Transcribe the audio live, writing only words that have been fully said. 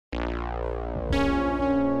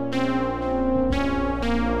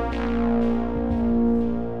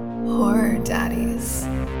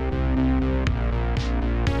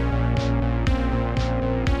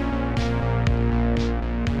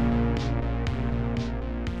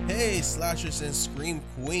Hey, slashers and scream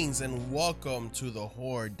queens, and welcome to the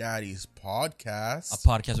Horror Daddies podcast. A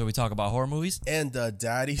podcast where we talk about horror movies. And the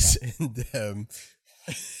daddies in them.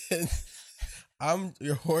 I'm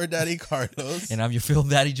your horror daddy, Carlos. And I'm your film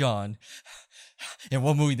daddy, John. And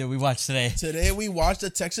what movie did we watch today? Today we watched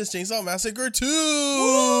the Texas Chainsaw Massacre 2.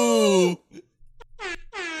 Woo!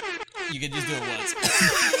 You can just do it once.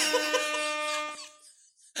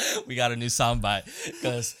 We got a new soundbite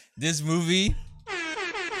because this movie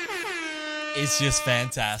is just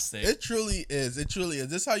fantastic. It truly is. It truly is.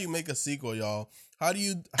 This is how you make a sequel, y'all. How do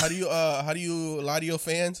you lie to your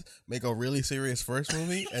fans? Make a really serious first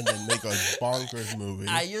movie and then make a bonkers movie.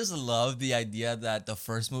 I just love the idea that the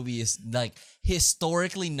first movie is like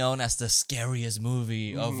historically known as the scariest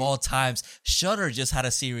movie of all times. Shudder just had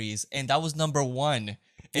a series and that was number 1.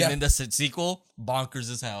 And then the sequel, bonkers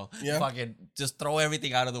as hell. Yeah. Fucking just throw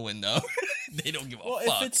everything out of the window. They don't give a fuck.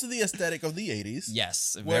 It fits to the aesthetic of the 80s.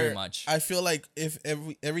 Yes, Where very much. I feel like if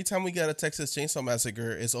every time we get a Texas Chainsaw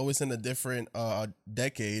Massacre, it's always in a different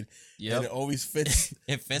decade. Yep. And it always fits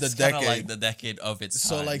It fits the kind of decade. like the decade of its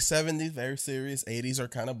So time. like 70s, very serious. 80s are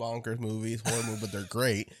kind of bonkers movies, horror movies, but they're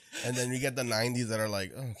great. And then you get the 90s that are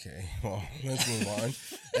like, okay, well, let's move on.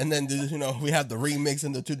 And then, we have the remix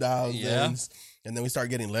in the 2000s. Yeah. And then we start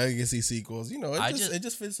getting legacy sequels. It I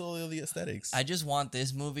just fits all of the aesthetics. I just want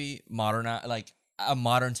this movie modern, like a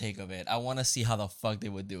modern take of it. I want to see how the fuck they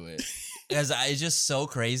would do it. Because it's just so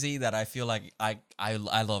crazy that I feel like I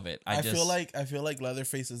love it. I feel like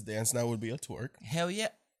Leatherface's dance now would be a twerk. Hell yeah.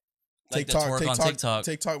 Like TikTok, the twerk on TikTok.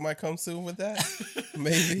 TikTok might come soon with that.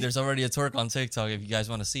 Maybe. There's already a twerk on TikTok if you guys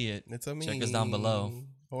want to see it. It's a meme. Check us down below.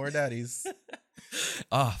 Horror Daddies.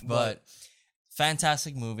 But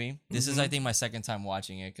fantastic movie. This is, I think, my second time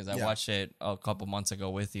watching it because I watched it a couple months ago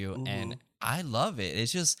with you, and I love it.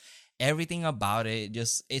 It's just everything about it.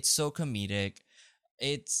 It's so comedic.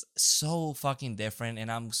 It's so fucking different,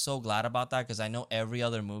 and I'm so glad about that because I know every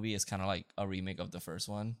other movie is kind of like a remake of the first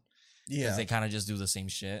one. Yeah. Because they kind of just do the same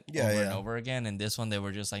shit over and over again. And this one, they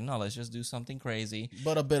were just like, no, let's just do something crazy.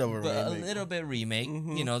 But a bit of a remake. A little bit remake.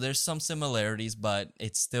 There's some similarities, but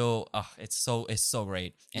it's still, it's so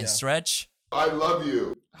great. And Stretch. I love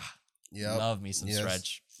you. Yep. Love me some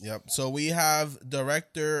Stretch. Yep. So we have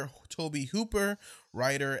director Toby Hooper,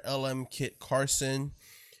 writer L.M. Kit Carson.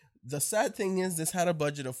 The sad thing is this had a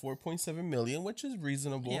budget of $4.7 million, which is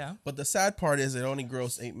reasonable. Yeah. But the sad part is it only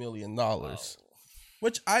grossed $8 million,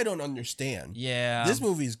 which I don't understand. Yeah. This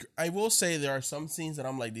movie's, I will say there are some scenes that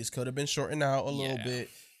I'm like, these could have been shortened out a little bit.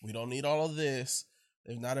 We don't need all of this.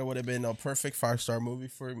 If not, it would have been a perfect 5-star movie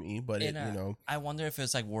for me. But I wonder if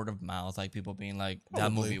it's like word of mouth, like people being like, that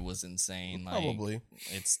Probably. movie was insane. Like, Probably.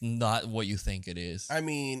 It's not what you think it is. I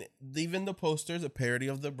mean, even the poster is a parody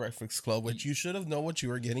of The Breakfast Club, which you should have known what you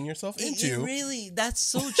were getting yourself into. It really, that's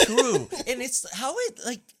so true. And it's how it,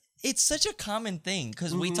 like, it's such a common thing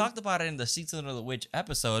because we talked about it in the Season of the Witch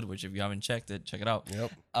episode, which if you haven't checked it, check it out.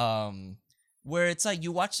 Yep. Where it's like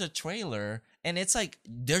you watch the trailer and it's like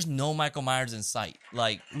there's no Michael Myers in sight.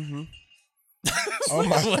 Like, Oh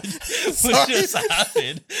my! what Sorry. just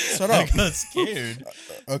happened? Shut I up. got scared.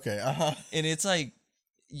 Okay. And it's like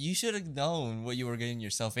you should have known what you were getting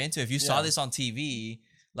yourself into. If you saw this on TV,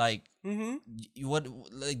 like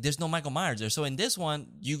there's no Michael Myers there. So in this one,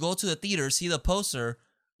 you go to the theater, see the poster.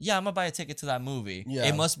 Yeah, I'm gonna buy a ticket to that movie. Yeah.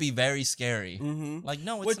 It must be very scary. Like,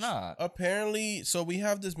 no, it's not. Apparently, so we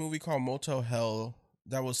have this movie called Motel Hell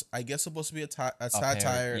that was, I guess, supposed to be a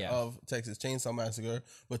satire of Texas Chainsaw Massacre.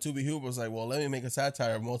 But Toby Hooper was like, well, let me make a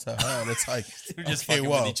satire of Motel Hell. And it's like, They're just okay, fucking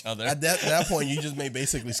well, with each other. At that point, you just made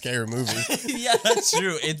basically scary movie. Yeah, that's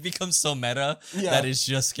true. It becomes so meta that it's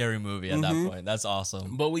just scary movie at that point. That's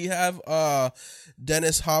awesome. But we have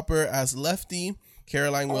Dennis Hopper as Lefty,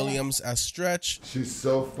 Caroline Williams as Stretch. She's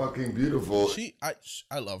so fucking beautiful.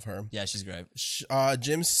 I love her. Yeah, she's great.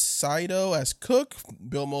 Jim Saito as Cook,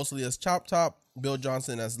 Bill Moseley as Chop Top, Bill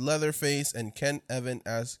Johnson as Leatherface, and Ken Evan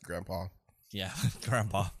as Grandpa. Yeah,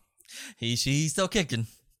 Grandpa. He's still kicking.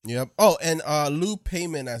 Yep. Oh, and Lou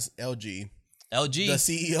Payman as LG, LG. the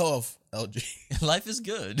CEO of LG. Life is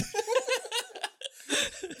good.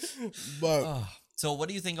 But So what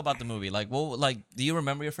do you think about the movie? Like, do you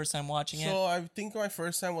remember your first time watching it? so I think my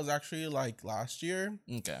first time was actually like last year,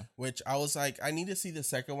 Okay. which I was like, I need to see the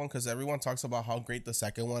second one because everyone talks about how great the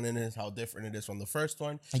second one is, how different it is from the first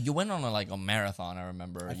one. And you went on a marathon, I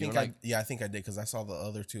remember. I think I did because I saw the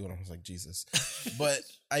other two and I was like, Jesus. But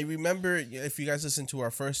I remember, if you guys listen to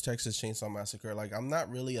our first Texas Chainsaw Massacre, like, I'm not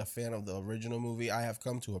really a fan of the original movie. I have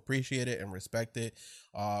come to appreciate it and respect it.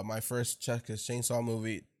 My first Texas Chainsaw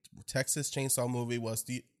movie Texas Chainsaw movie was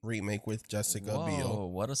the remake with Jessica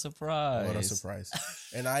Biel. What a surprise. What a surprise.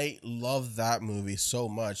 And I love that movie so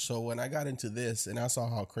much. So when I got into this and I saw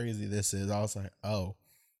how crazy this is, I was like, oh,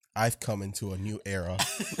 I've come into a new era.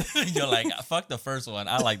 You're like, fuck the first one.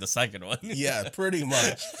 I like the second one. Yeah, pretty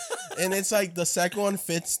much. And it's like the second one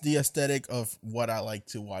fits the aesthetic of what I like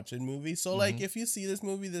to watch in movies. So like if you see this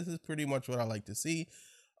movie, this is pretty much what I like to see.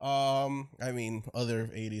 I mean, other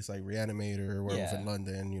 80s like Reanimator or Werewolf in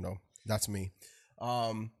London, you know, that's me.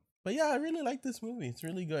 But yeah, I really like this movie. It's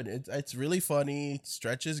really good. It's really funny.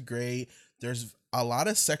 Stretch is great. There's a lot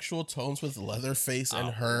of sexual tones with Leatherface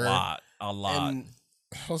and her. A lot. And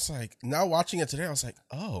I was like, now watching it today, I was like,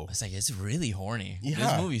 oh. It's like, it's really horny. Yeah.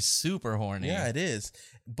 This movie's super horny. Yeah, it is.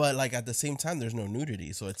 But like at the same time, there's no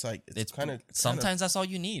nudity. So it's like, it's kind of. Sometimes that's all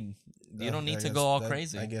you need. You don't need to go all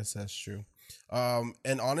crazy. I guess that's true.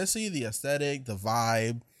 And honestly, the aesthetic, the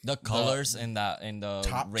vibe, the colors in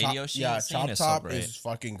the radio scene is so great. Is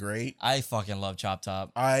fucking great. I fucking love Chop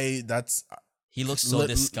Top. He looks so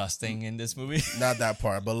disgusting in this movie. Not that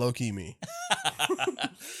part, but low key me.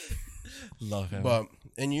 Love him. But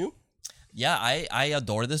and you? Yeah, I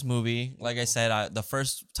adore this movie. Like I said, the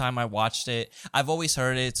first time I watched it, I've always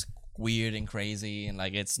heard it's weird and crazy and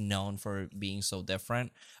like it's known for being so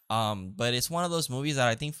different. But it's one of those movies that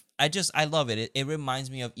I think I love it. It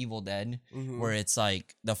reminds me of Evil Dead, where it's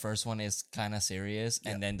like the first one is kind of serious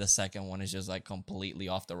and then the second one is just like completely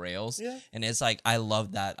off the rails. Yeah. And it's like I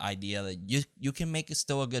love that idea that you can make it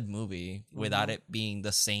still a good movie without it being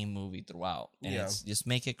the same movie throughout. And it's just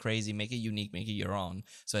make it crazy, make it unique, make it your own.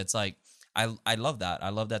 So it's like I love that. I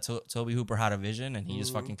love that Tobe Hooper had a vision and he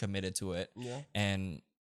just fucking committed to it. Yeah. And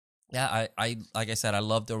yeah, I like I said, I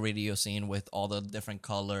love the radio scene with all the different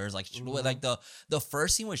colors. Like, like the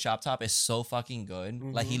first scene with Chop Top is so fucking good.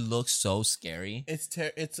 Like, he looks so scary.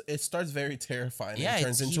 It starts very terrifying. Yeah, it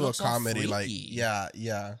turns into a comedy. Like,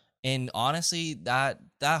 yeah. And honestly, that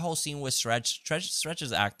whole scene with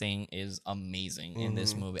Stretch's acting is amazing in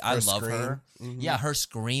this movie. I love her. Yeah, her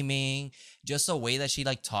screaming, just the way that she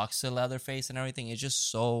like talks to Leatherface and everything is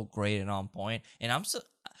just so great and on point. And I'm so.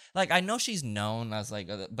 Like, I know she's known as, like,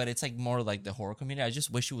 but it's, like, more like the horror community. I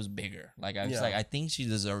just wish she was bigger. Like, I think she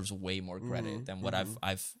deserves way more credit than what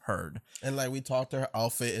I've heard. And, like, we talked, her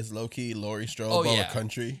outfit is low-key Laurie Strode of the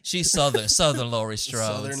country. She's Southern Laurie Strode.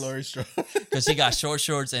 Southern Laurie Strode. Because she got short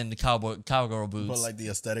shorts and cowgirl boots. But, like, the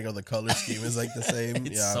aesthetic of the color scheme is, like, the same.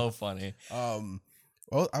 It's so funny.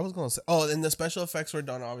 Well, I was going to say... Oh, and the special effects were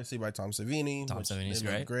done, obviously, by Tom Savini. Tom Savini's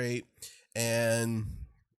great. And...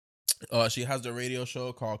 she has the radio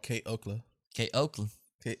show called Kate Oakla.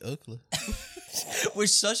 Which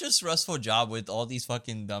such a stressful job with all these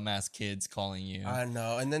fucking dumbass kids calling you. I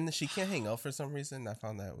know. And then she can't hang up for some reason. I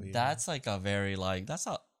found that weird. That's like a very that's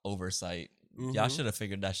an oversight. Y'all should have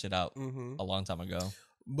figured that shit out a long time ago.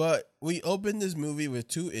 But we opened this movie with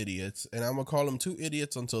two idiots, and I'm going to call them two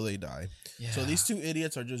idiots until they die. Yeah. So these two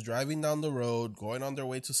idiots are just driving down the road, going on their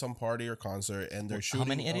way to some party or concert, and they're shooting. How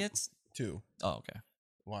many idiots? Two. Oh, okay.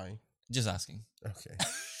 Why? Just asking. Okay.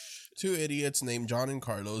 Two idiots named John and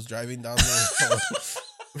Carlos driving down the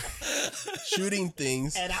road, shooting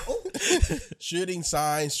things, shooting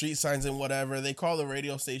signs, street signs, and whatever. They call the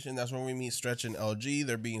radio station. That's when we meet Stretch and LG.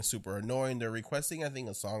 They're being super annoying. They're requesting, I think,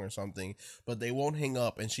 a song or something, but they won't hang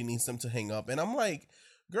up, and she needs them to hang up. And I'm like,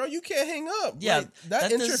 girl, you can't hang up. Yeah, like,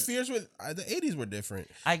 that interferes with the 80s were different.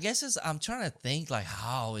 I guess I'm trying to think, like,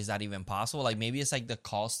 how is that even possible? Like, maybe it's like the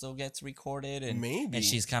call still gets recorded, and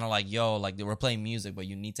she's kind of like, yo, like, we're playing music, but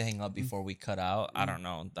you need to hang up before we cut out. I don't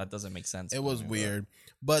know. That doesn't make sense. It was weird.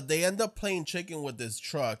 But they end up playing chicken with this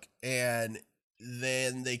truck, and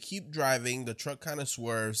then they keep driving. The truck kind of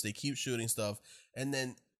swerves. They keep shooting stuff, and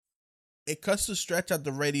then it cuts to Stretch at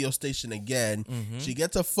the radio station again. She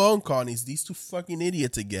gets a phone call, and these two fucking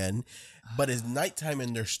idiots again. But it's nighttime,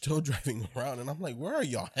 and they're still driving around. And I'm like, where are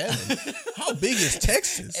y'all heading? How big is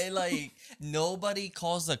Texas? And, like, nobody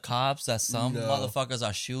calls the cops that some motherfuckers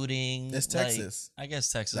are shooting. It's Texas. Like, I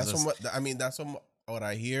guess Texas That's what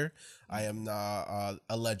I hear. I am not,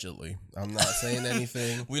 allegedly. I'm not saying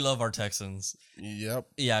anything. We love our Texans. Yep.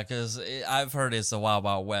 Yeah, because I've heard it's a wild,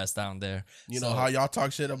 wild west down there. You know how y'all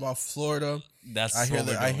talk shit about Florida?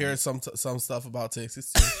 I hear some stuff about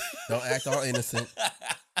Texas too. Don't act all innocent.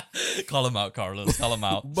 Call him out, Carlos. Call him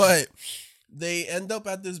out. But they end up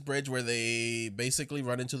at this bridge where they basically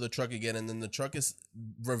run into the truck again, and then the truck is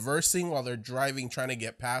reversing while they're driving, trying to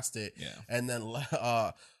get past it. Yeah. And then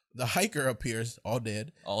The hiker appears, all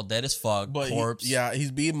dead. All dead as fuck. But corpse.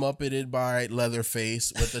 he's being muppeted by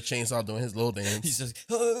Leatherface with the chainsaw doing his little dance. He's just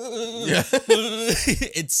Yeah.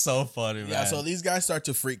 It's so funny, man. Yeah, so these guys start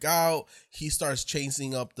to freak out. He starts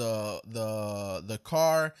chasing up the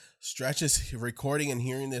car. Stretch is recording and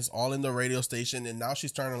hearing this all in the radio station, and now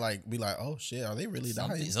she's trying to like be like, "Oh shit, are they really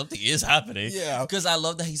dying?" Something is happening. Yeah. Because I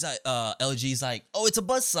love that he's like, LG's like, "Oh, it's a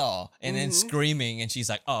buzzsaw," and then screaming, and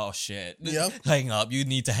she's like, "Oh shit, Yep. hang up. You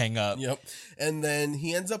need to hang up." Yep. And then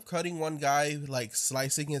he ends up cutting one guy, like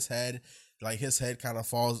slicing his head. Like his head kind of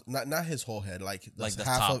falls, not his whole head, like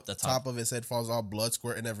the top of his head falls off, blood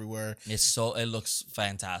squirting everywhere. It looks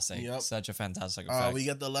fantastic. Yep. Such a fantastic effect. We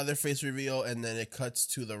get the Leatherface reveal, and then it cuts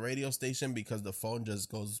to the radio station because the phone just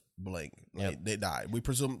goes blank. Like they die. We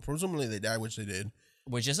presumably they died, which they did.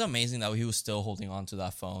 Which is amazing that he was still holding on to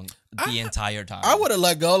that phone the entire time. I would have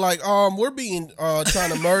let go. Like, we're being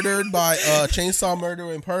trying to murdered by chainsaw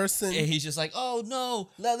murder in person. And he's just like, "Oh no,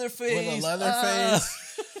 Leatherface!" With a Leatherface.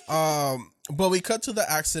 But we cut to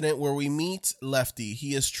the accident where we meet Lefty.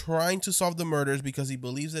 He is trying to solve the murders because he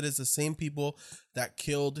believes that it's the same people that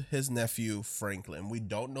killed his nephew, Franklin. We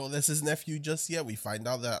don't know this is his nephew just yet. We find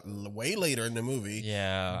out that way later in the movie.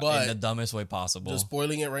 Yeah, but in the dumbest way possible. Just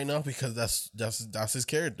spoiling it right now because that's his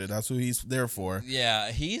character. That's who he's there for.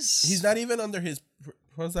 Yeah, he's not even under his...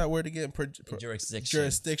 What's that word again?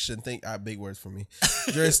 Jurisdiction. Think big words for me.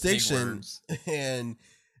 Jurisdiction. words. And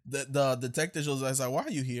the detective was like, "Why are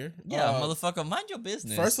you here?" Yeah, motherfucker, mind your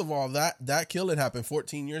business. First of all, that killing happened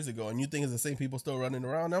 14 years ago, and you think it's the same people still running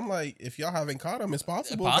around? I'm like, if y'all haven't caught him, it's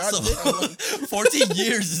possible. Possible. 14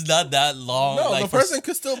 years is not that long. No, like, the person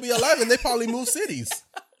could still be alive, and they probably moved cities.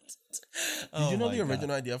 Did you know my the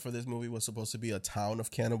original idea for this movie was supposed to be a town of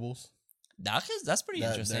cannibals? That's pretty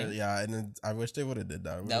interesting. Yeah, and then I wish they would have did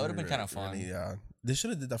that. That would have been kind of fun. Yeah, they should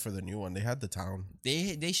have did that for the new one. They had the town.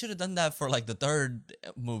 They should have done that for like the third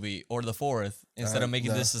movie or the fourth instead of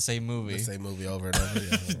making this the same movie. The same movie over and over.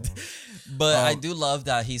 Yeah. But I do love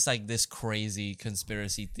that he's like this crazy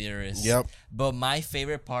conspiracy theorist. Yep. But my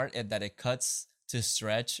favorite part is that it cuts to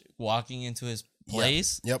Stretch walking into his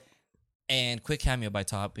place. Yep. And quick cameo by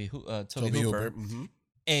Toby Hooper. Mm-hmm.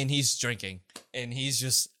 And he's drinking, and he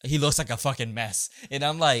looks like a fucking mess. And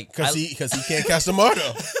I'm like, because he can't catch the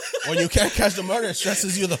murder. When you can't catch the murder, it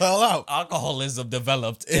stresses you the hell out. Alcoholism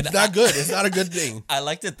developed. It's not good. It's not a good thing. I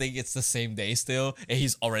like to think it's the same day still, and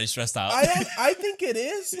he's already stressed out. I think it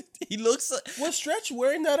is. He looks. Was Stretch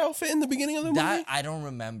wearing that outfit in the beginning of the movie? That I don't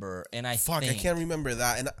remember, and I can't remember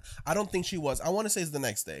that, and I don't think she was. I want to say it's the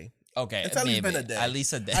next day. Okay, it's at least been a day. At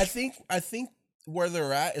least a day. I think where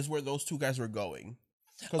they're at is where those two guys were going.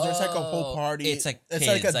 Because there's like a whole party. It's like a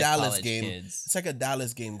Dallas game. Kids. It's like a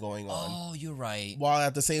Dallas game going on. Oh, you're right. While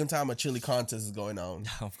at the same time a chili contest is going on.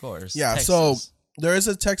 Of course. Yeah, Texas. so there is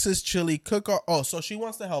a Texas chili cook-off. Oh, so she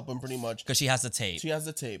wants to help him pretty much. Because she has the tape.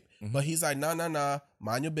 Mm-hmm. But he's like, nah.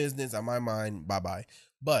 Mind your business. I mind mine. Bye-bye.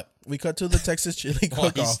 But we cut to the Texas chili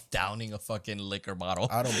cook-off. He's downing a fucking liquor bottle.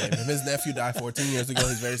 I don't blame him. His nephew died 14 years ago.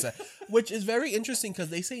 He's very sad. Which is very interesting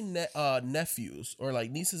because they say nephews or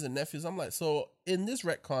like nieces and nephews. I'm like, so in this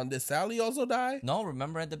retcon, did Sally also die? No,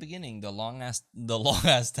 remember at the beginning, the long ass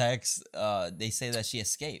text, they say that she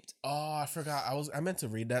escaped. Oh, I forgot. I meant to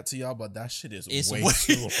read that to y'all, but that shit is way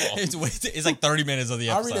too long. It's like 30 minutes of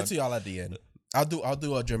the episode. I'll read it to y'all at the end. I'll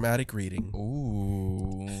do a dramatic reading.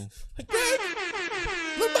 Ooh.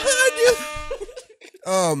 Look behind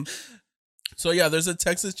you. So yeah, there's a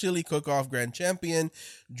Texas chili cook-off grand champion.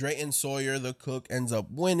 Drayton Sawyer, the cook, ends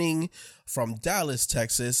up winning from Dallas,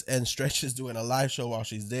 Texas, and Stretch is doing a live show while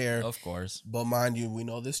she's there. Of course. But mind you, we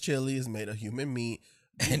know this chili is made of human meat.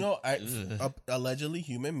 You know, allegedly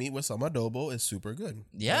human meat with some adobo is super good.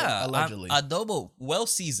 Yeah, allegedly. Adobo, well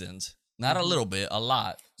seasoned. Not a little bit, a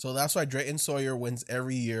lot. So that's why Drayton Sawyer wins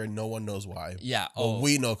every year, and no one knows why. Yeah, but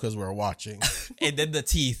we know because we're watching. And then the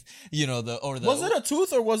teeth, was it a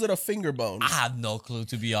tooth or was it a finger bone? I have no clue,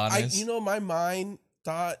 to be honest. My mind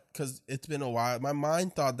thought, because it's been a while, my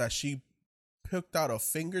mind thought that she picked out a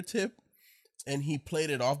fingertip and he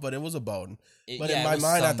played it off, but it was a bone. In my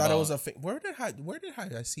mind, I thought it was a where did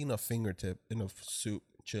I seen a fingertip in a soup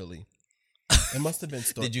chili? It must have been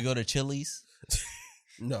stored. Did you go to Chili's?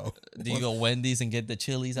 No. Did you go Wendy's and get the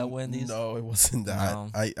chilies at Wendy's? No, it wasn't that.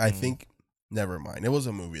 No. I think, never mind. It was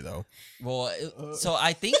a movie though. Well, so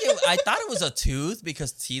I think I thought it was a tooth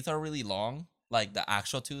because teeth are really long. Like the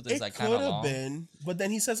actual tooth is It like kind of could have long. been, but then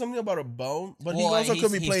he said something about a bone. But he Well, also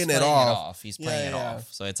could be he's playing it off. He's playing it yeah. off.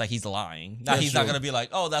 So it's like he's lying. Now That's he's not true. gonna be like,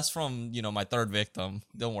 oh, that's from my third victim.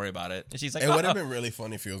 Don't worry about it. And she's like, It would "Oh." have been really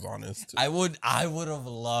funny if he was honest. I would have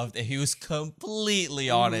loved if he was completely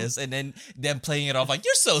Mm-hmm. honest, and then them playing it off like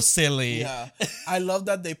you're so silly. Yeah, I love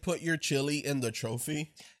that they put your chili in the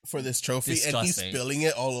trophy for this trophy, and he's Disgusting. spilling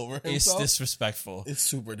it all over It's himself. disrespectful. It's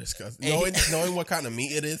super disgusting. And Knowing what kind of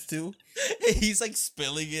meat it is too. He's like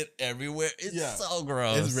spilling it everywhere. It's so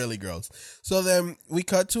gross. It's really gross. So then we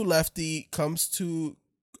cut to Lefty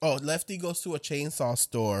Lefty goes to a chainsaw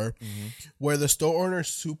store where the store owner is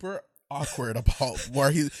super awkward about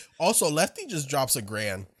where Lefty just drops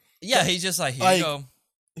 $1,000. Yeah, he's just like, here Like, you go.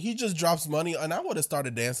 He just drops money, and I would have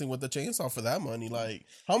started dancing with the chainsaw for that money. Like,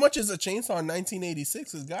 how much is a chainsaw in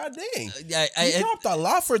 1986? Is god dang. Yeah, He dropped a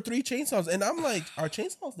lot for 3 chainsaws, and I'm like, are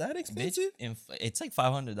chainsaws that expensive it's like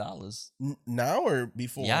 $500. now or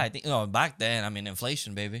before? Yeah, I think back then. I mean,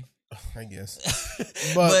 inflation, baby. I guess.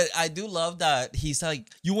 But I do love that he's like,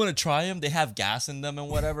 you want to try them? They have gas in them and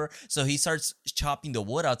whatever. So he starts chopping the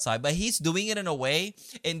wood outside, but he's doing it in a way,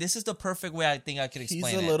 and this is the perfect way I think I could explain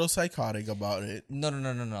it. He's a little psychotic about it.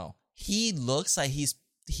 No. He looks like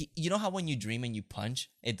you know how when you dream and you punch,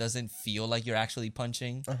 it doesn't feel like you're actually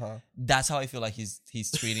punching? Uh-huh. That's how I feel like he's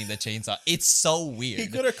treating the chainsaw. It's so weird. He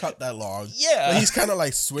could have cut that long. Yeah. But he's kind of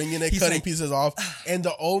like swinging it, He's cutting like- pieces off. And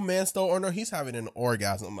the old man store owner, he's having an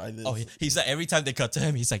orgasm like this. Oh, he's like, every time they cut to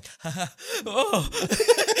him, he's like, oh.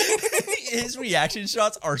 His reaction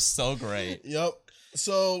shots are so great. Yep.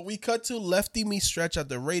 So we cut to Lefty meet Stretch at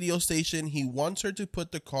the radio station. He wants her to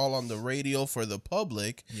put the call on the radio for the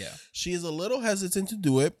public. Yeah. She is a little hesitant to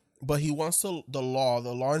do it, but he wants the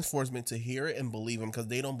law enforcement to hear it and believe him, because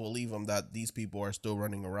they don't believe him that these people are still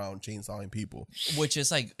running around chainsawing people. Which is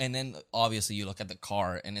like, and then obviously you look at the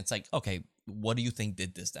car and it's like, okay, what do you think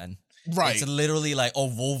did this then? Right. It's literally like,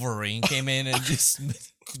 Wolverine came in and just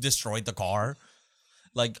destroyed the car.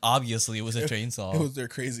 Like, obviously it was a chainsaw. It was their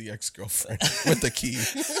crazy ex-girlfriend with the key.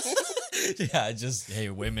 Yeah, just, hey,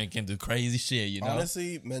 women can do crazy shit, you know?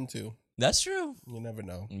 Honestly, men too. That's true. You never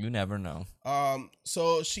know. You never know.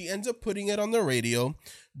 So she ends up putting it on the radio.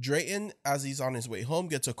 Drayton, as he's on his way home,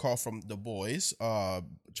 gets a call from the boys. Chop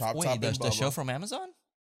Top Wait, and the Bubba. show from Amazon?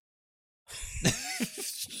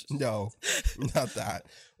 No, not that.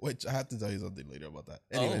 Which I have to tell you something later about that.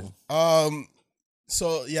 Anyways, Oh.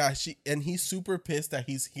 so yeah, he's super pissed that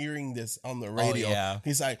he's hearing this on the radio. yeah.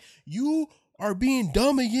 He's like, "You are being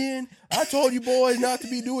dumb again. I told you boys not to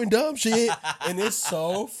be doing dumb shit." And it's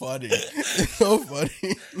so funny. It's so funny.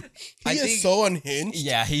 I He think- is so unhinged.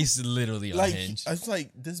 Yeah, he's literally Like, unhinged. it's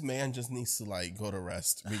like this man just needs to like go to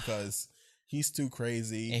rest because he's too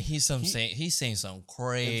crazy. And he's saying some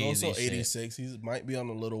crazy It's also shit. 86. He might be on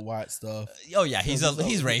a little white stuff. Oh yeah, he's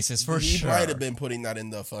racist for he sure. might have been putting that in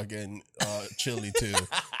the fucking chili too,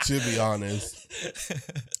 to be honest.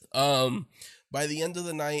 By the end of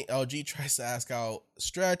the night, LG tries to ask out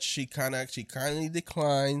Stretch. She kindly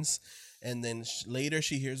declines, and then later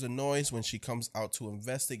she hears a noise. When she comes out to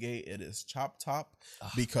investigate, it is Chop Top,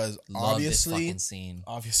 because Love this fucking scene.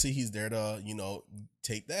 obviously he's there to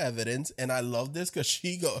take the evidence. And I love this because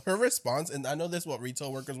her response, and I know this is what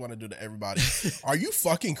retail workers want to do to everybody. Are you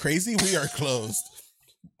fucking crazy? We are closed.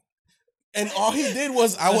 And all he did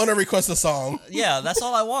was, I want to request a song. Yeah, that's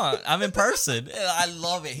all I want. I'm in person. I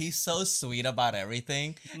love it. He's so sweet about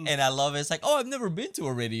everything. And I love it. It's like, oh, I've never been to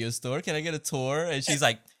a radio store. Can I get a tour? And she's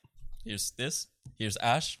like, here's this. Here's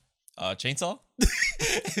Ash. Chainsaw.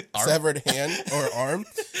 Arm. Severed hand or arm.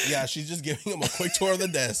 Yeah, she's just giving him a quick tour of the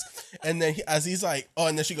desk. And then as he's like, oh,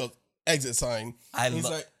 and then she goes, exit sign. I He's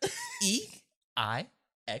love like, EIXT.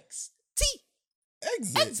 exit.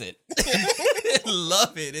 Exit.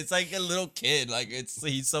 Love it. It's like a little kid. Like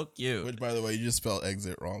he's so cute. Which, by the way, you just spelled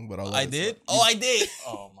exit wrong, but I did? I did.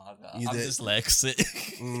 Oh my god. You I'm did. dyslexic.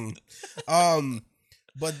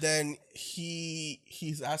 But then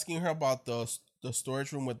he's asking her about the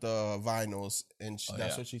storage room with the vinyls, and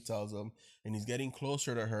that's what she tells him. And he's getting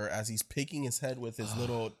closer to her as he's picking his head with his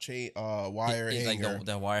little wire It's hanger. like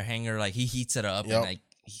the wire hanger, like he heats it up Yep. and like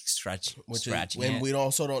he's scratching when it. we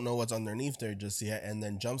also don't know what's underneath there just yet. And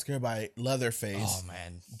then jump scare by Leatherface. Oh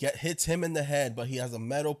man. Hits him in the head, but he has a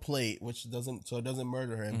metal plate, which doesn't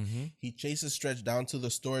murder him. He chases Stretch down to the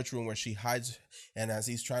storage room where she hides, and as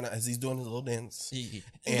he's doing his little dance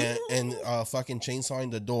and fucking chainsawing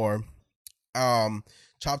the door,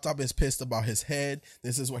 Chop Top is pissed about his head.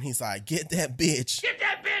 This is when he's like, "Get that bitch,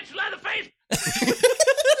 Leatherface.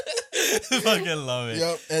 Fucking love it.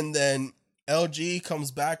 Yep. And then LG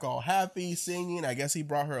comes back all happy, singing. I guess he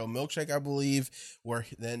brought her a milkshake, I believe.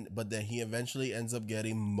 But then he eventually ends up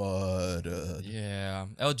getting murdered. Yeah,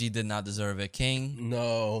 LG did not deserve it. King.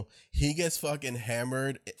 No, he gets fucking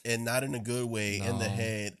hammered, and not in a good way, in the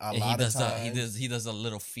head. A lot of times. He does a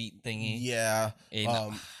little feet thingy. Yeah.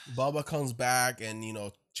 Bubba comes back, and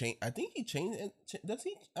I think he changed. Does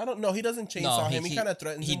he? I don't know. He doesn't chainsaw him. He kind of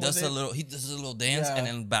threatens him. He does a little dance, and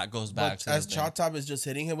then goes back. But as Chop Top is just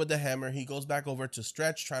hitting him with the hammer, he goes back over to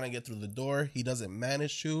Stretch, trying to get through the door. He doesn't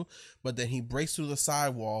manage to, but then he breaks through the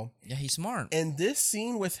sidewall. Yeah, he's smart. And this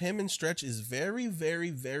scene with him and Stretch is very, very,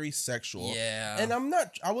 very sexual. Yeah. And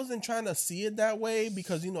I wasn't trying to see it that way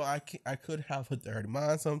because I could have a dirty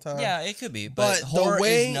mind sometimes. Yeah, it could be, but horror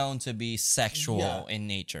is known to be sexual in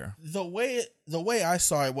nature. The way I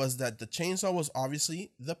saw it was that the chainsaw was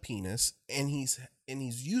obviously the penis, and he's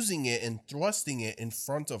using it and thrusting it in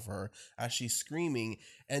front of her as she's screaming,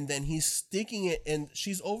 and then he's sticking it, and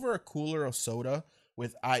she's over a cooler of soda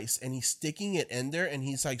with ice, and he's sticking it in there, and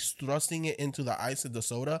he's like thrusting it into the ice of the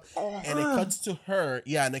soda, and it cuts to her.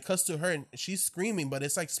 Yeah, and it cuts to her, and she's screaming, but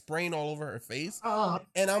it's like spraying all over her face,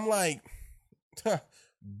 and I'm like,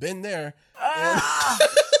 been there.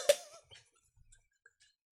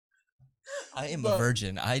 I am a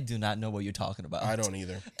virgin. I do not know what you're talking about. I don't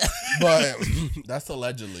either. But that's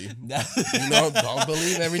allegedly. Don't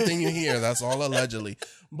believe everything you hear. That's all allegedly.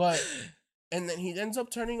 And then he ends up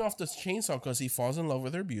turning off the chainsaw because he falls in love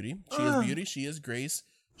with her beauty. She is beauty. She is grace.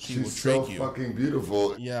 She's so fucking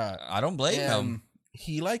beautiful. Yeah. I don't blame him.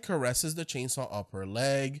 He like caresses the chainsaw up her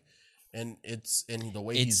leg, and the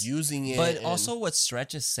way he's using it. But also what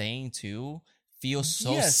Stretch is saying too feels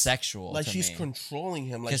so sexual. Like to she's me. controlling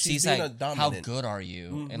him. Like she's being like, a dominant. how good are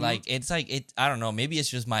you? And like it's like I don't know, maybe it's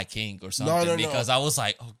just my kink or something. Because I was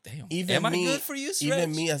like, oh damn, am I good for you, Stretch?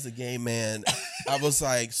 Even me as a gay man, I was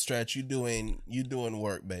like, Stretch, you doing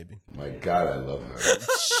work, baby. My God, I love her.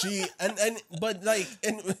 But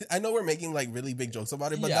I know we're making like really big jokes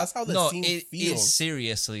about it, but that's how the scene feels. It's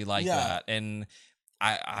seriously like that. And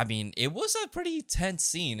I mean, it was a pretty tense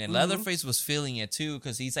scene, and Leatherface was feeling it too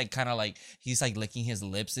because he's like he's like licking his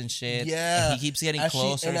lips and shit. Yeah, and he keeps getting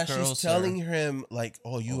closer and closer. She's telling him like,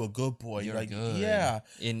 "Oh, you a good boy." You're like, good. Yeah,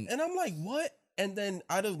 and I'm like, "What?" And then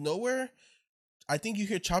out of nowhere, I think you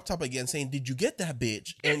hear Chop Top again saying, "Did you get that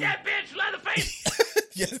bitch?" Get that bitch, Leatherface.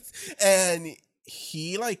 Yes, and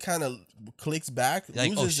he like kind of clicks back,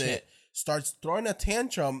 like, loses it, starts throwing a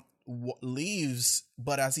tantrum. Leaves,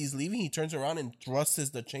 but as he's leaving, he turns around and thrusts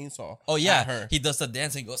the chainsaw. Oh yeah, at her. he does the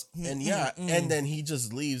dance and goes, and and then he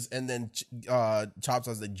just leaves, and then Chops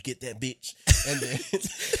says, "Get that bitch," and then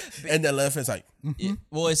and then Leatherface like,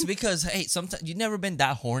 well, it's because hey, sometimes you never been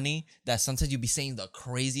that horny that sometimes you be saying the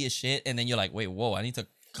craziest shit, and then you're like, wait, whoa, I need to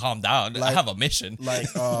calm down. I have a mission.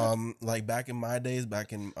 Like back in my days,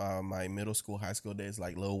 back in my middle school, high school days,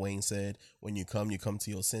 like Lil Wayne said, when you come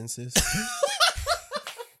to your senses.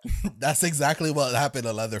 That's exactly what happened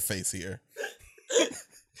to Leatherface here.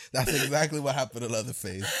 That's exactly what happened to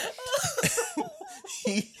Leatherface.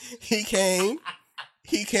 he came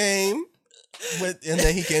and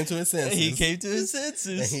then he came to his senses. He came to his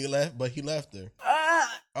senses. And he left her.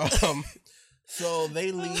 So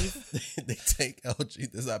they leave. They take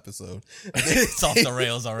LG this episode. It's off the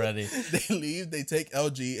rails already. They leave. They take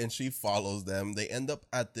LG and she follows them. They end up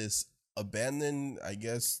at this abandoned, I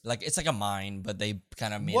guess, like it's like a mine, but they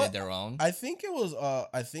kind of made it their own. I think it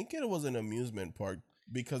was an amusement park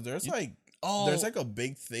because there's like a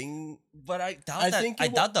big thing, but I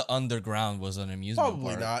doubt the underground was an amusement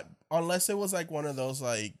probably park. not, unless it was like one of those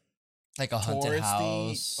like a haunted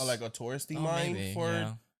house or like a touristy mine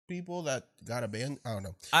for people that got abandoned. I don't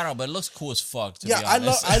know, but it looks cool as fuck. To be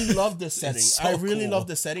honest. I love this setting. So I really love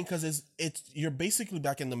the setting because it's you're basically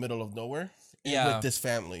back in the middle of nowhere. With this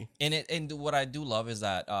family. And what I do love is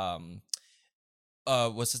that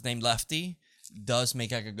what's his name, Lefty, does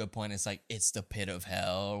make like a good point. It's like it's the pit of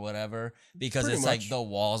hell or whatever. Because it's like the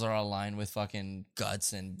walls are aligned with fucking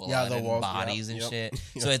guts and blood and bodies and shit.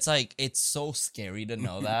 So it's like it's so scary to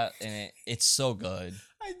know that, and it's so good.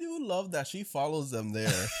 I do love that she follows them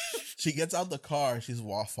there. She gets out the car, she's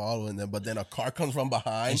following them, but then a car comes from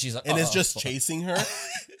behind, and she's like, it's just chasing her.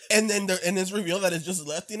 And then it's revealed that it's just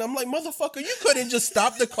Lefty, and I'm like, motherfucker, you couldn't just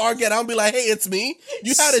stop the car, get out, and be like, hey, it's me.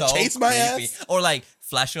 You had to chase my ass, or like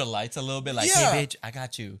flash your lights a little bit, like, hey, bitch, I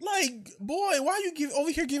got you. Like, boy, why are you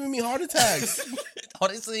over here giving me heart attacks?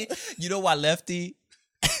 Honestly, you know why Lefty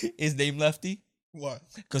is named Lefty? What?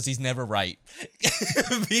 Because he's never right.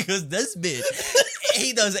 Because this bitch,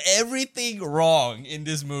 he does everything wrong in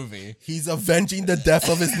this movie. He's avenging the death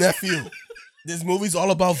of his nephew. This movie's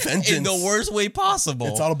all about vengeance. in the worst way possible.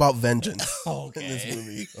 It's all about vengeance Okay. in this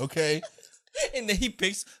movie. Okay. And then he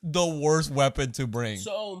picks the worst weapon to bring.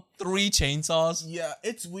 So 3 chainsaws. yeah,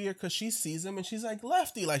 it's weird because she sees him and she's like,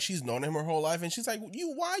 Lefty, like she's known him her whole life, and she's like,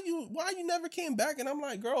 why you never came back? And I'm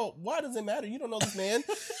like, girl, why does it matter? You don't know this man.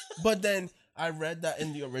 But then I read that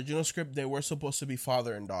in the original script they were supposed to be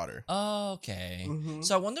father and daughter. Okay.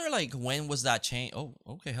 So I wonder, like, when was that change? Oh,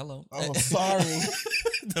 okay. Hello. Oh, sorry.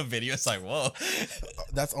 The video is like, whoa.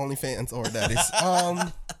 That's OnlyFans or that is.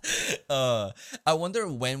 I wonder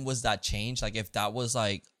when was that change? Like, if that was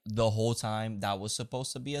like the whole time that was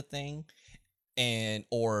supposed to be a thing,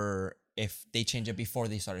 or if they changed it before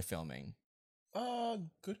they started filming.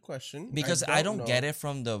 Good question. Because I don't know. get it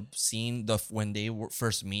from the scene when they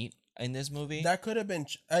first meet in this movie. That could have been.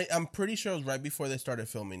 I'm pretty sure it was right before they started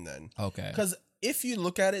filming. Then, Okay. because if you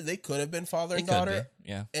look at it, they could have been father and It could daughter. be,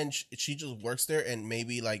 yeah. And she just works there, and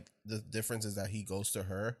maybe like the difference is that he goes to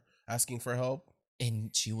her asking for help.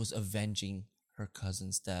 And she was avenging her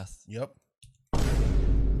cousin's death. Yep.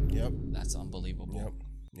 Yep. That's unbelievable.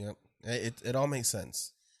 Yep. It all makes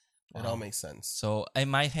sense. It all makes sense. So in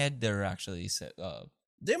my head, they're actually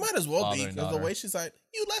They might as well Father be and because the daughter. way she's like,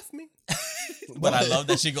 "You left me." but I love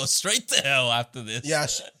that she goes straight to hell after this. Yeah,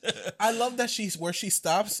 I love that where she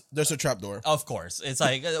stops. There's a trapdoor. Of course. It's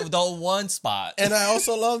like the one spot. And I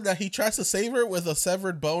also love that he tries to save her with a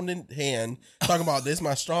severed bone in hand, talking about this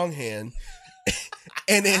my strong hand.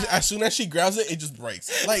 And then as soon as she grabs it, it just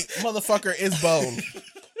breaks. Like, motherfucker, it's bone.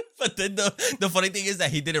 But then the funny thing is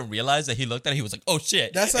that he didn't realize that he looked at it. He was like, "Oh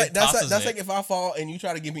shit!" That's like and that's tosses like it. like if I fall and you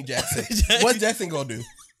try to give me Jackson. What Jackson gonna do?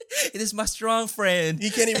 It is my strong friend.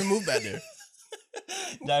 He can't even move back there.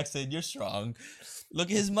 Jackson, you're strong.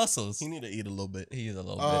 Look at his muscles. He need to eat a little bit. He is a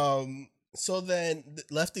little bit. So then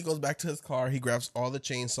Lefty goes back to his car. He grabs all the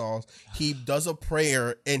chainsaws. He does a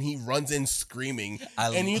prayer and he runs in screaming.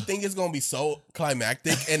 And you think it's gonna be so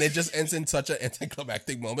climactic, and it just ends in such an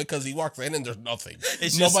anticlimactic moment because he walks in and there's nothing.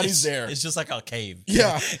 Nobody's there. It's just like a cave.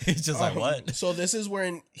 Yeah. It's just like, what? So this is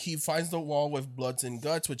when he finds the wall with bloods and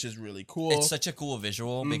guts, which is really cool. It's such a cool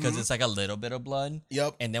visual because it's like a little bit of blood.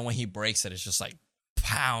 Yep. And then when he breaks it, it's just like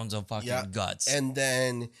pounds of fucking guts. And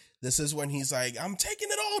then this is when he's like, I'm taking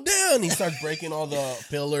it all down. He starts breaking all the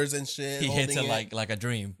pillars and shit. he hits it like a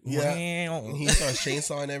dream. Yeah. And he starts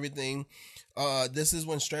chainsawing everything. This is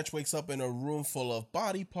when Stretch wakes up in a room full of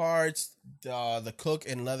body parts. The cook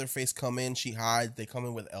and Leatherface come in. She hides. They come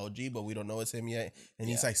in with LG, but we don't know it's him yet. And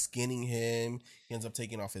he's like skinning him. He ends up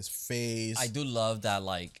taking off his face. I do love that,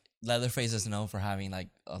 like, Leatherface is known for having like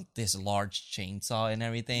this large chainsaw and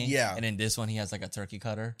everything. Yeah. And in this one, he has like a turkey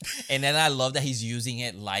cutter. And then I love that he's using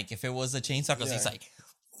it like if it was a chainsaw because he's like,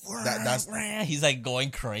 he's like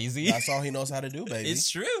going crazy. That's all he knows how to do, baby.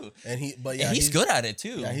 It's true. And he's good at it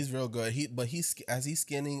too. Yeah, he's real good. He's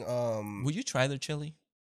skinning. Would you try their chili?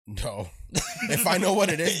 No. If I know what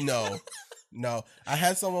it is, no. No, I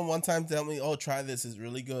had someone one time tell me, "Oh, try this; it's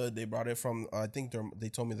really good." They brought it from, I think they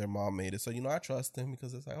told me their mom made it, so I trust them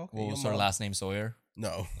because it's like, okay. What was her last name? Sawyer.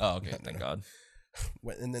 No. Oh, okay. Thank God.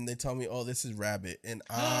 And then they tell me, "Oh, this is Rabbit," and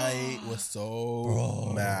I was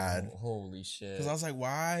so mad. Holy shit! Because I was like,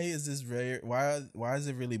 "Why is this Why is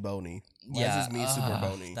it really bony? Why is this meat super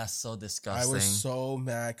bony?" That's so disgusting. I was so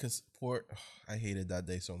mad because I hated that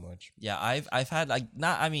day so much. Yeah, I've had like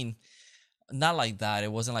not like that.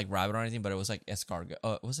 It wasn't like rabbit or anything, but it was like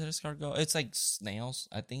escargot. Was it escargot? It's like snails.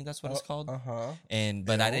 I think that's what it's called. But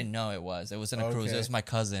I didn't know it was. It was in a cruise. It was my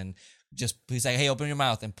cousin. He's like, "Hey, open your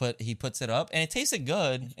mouth," and he puts it up, and it tasted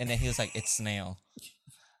good. And then he was like, "It's snail."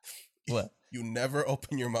 What? You never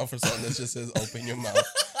open your mouth for something that just says "open your mouth."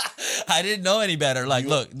 I didn't know any better. Like,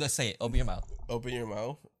 look, let's say it. Open your mouth. Open your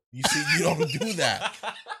mouth. You see, you don't do that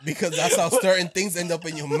because that's how certain things end up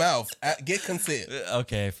in your mouth. Get consent.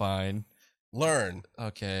 Okay, fine. Learn.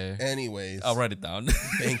 Okay. Anyways, I'll write it down.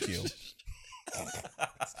 Thank you.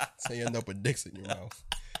 So you end up with dicks in your mouth.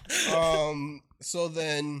 So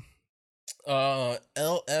then,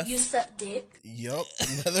 LF. You suck dick. Yup.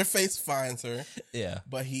 Leatherface finds her. Yeah.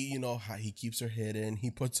 But he he keeps her hidden.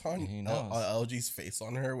 He puts on LG's face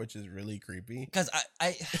on her, which is really creepy. Because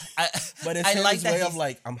But it's his way of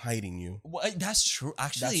like, I'm hiding you. Well, that's true.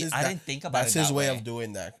 Actually, I didn't think about it. That's his that way of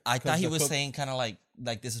doing that. I thought he was saying kind of like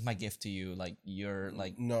this is my gift to you. Like you're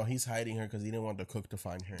like. No, he's hiding her because he didn't want the cook to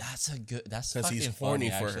find her. That's because he's horny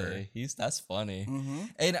for her. That's funny. Mm-hmm.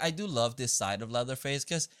 And I do love this side of Leatherface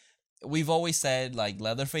because we've always said like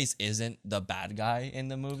Leatherface isn't the bad guy in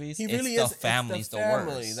the movies. He really is. is. The family's the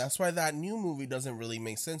worst. That's why that new movie doesn't really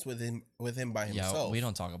make sense with him by himself. Yeah, we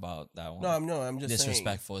don't talk about that one. No, I'm just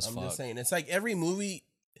disrespectful saying. as fuck. I'm just saying. It's like every movie,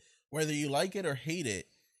 whether you like it or hate it,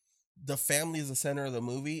 the family is the center of the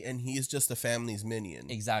movie, and he is just the family's minion.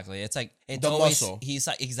 Exactly. It's like it's The always muscle. he's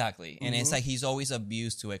like exactly, and it's like he's always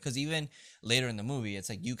abused to it. Because even later in the movie, it's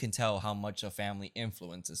like you can tell how much a family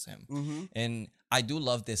influences him. And I do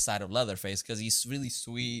love this side of Leatherface because he's really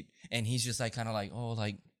sweet, and he's just like kind of like, oh,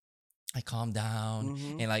 like I calm down,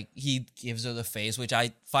 and like he gives her the face, which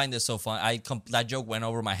I find this so fun. That joke went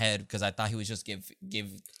over my head because I thought he was just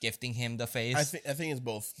gifting him the face. I think it's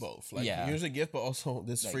both. Like, here's a gift, but also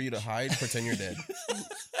this for you to hide, pretend you're dead.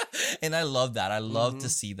 And I love that. I love to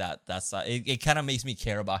see that. That's it kind of makes me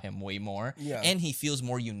care about him way more. Yeah. And he feels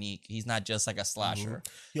more unique. He's not just like a slasher.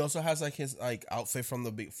 He also has like his like outfit from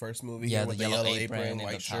the first movie. Yeah, with the the yellow yellow apron apron, and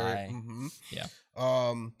white the shirt. tie. Yeah.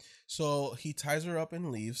 So he ties her up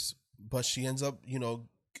and leaves, but she ends up,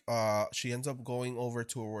 going over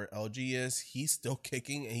to where LG is. He's still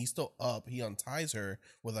kicking and he's still up. He unties her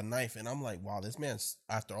with a knife, and I'm like, wow, this man's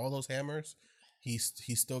after all those hammers, he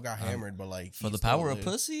still got hammered, but like For the power of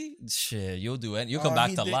pussy, shit, you'll do it. You'll come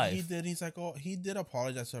back to life. He did. He's like, oh, he did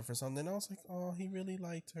apologize to her for something. I was like, oh, he really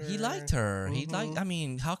liked her. He liked her. He liked. I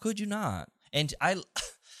mean, how could you not? And I.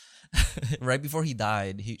 Right before he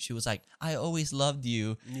died, she was like, "I always loved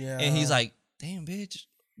you." Yeah. And he's like, "Damn, bitch.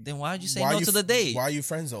 Then why'd you say no to the date? Why you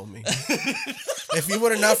friend zone me? If you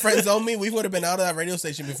would have not friend zoned me, we would have been out of that radio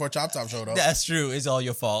station before Chop Top showed up. That's true. It's all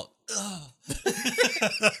your fault."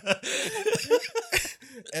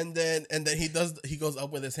 And then he goes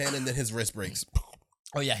up with his hand, and then his wrist breaks.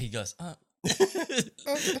 Oh yeah, he goes.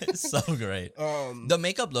 So great. The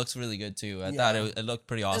makeup looks really good too. I thought it looked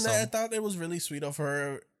pretty awesome. And I thought it was really sweet of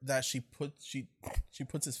her that she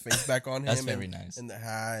puts his face back on him. That's very nice. In the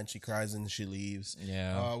hat, and she cries and she leaves.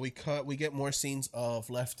 Yeah. We get more scenes of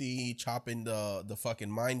Lefty chopping the fucking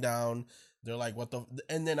mine down. They're like, what the?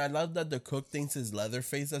 And then I love that the cook thinks his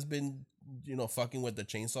Leatherface has been, fucking with the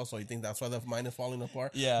chainsaw, so he thinks that's why the mine is falling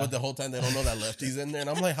apart. Yeah. But the whole time they don't know that Lefty's in there, and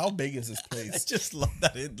I'm like, how big is this I place? just love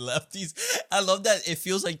that it Lefties. I love that it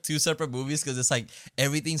feels like two separate movies because it's like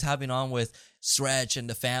everything's happening on with Stretch and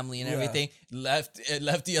the family and everything.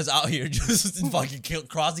 Lefty is out here just fucking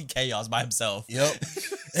causing chaos by himself. Yep.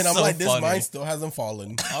 And I'm So like, this funny. mine still hasn't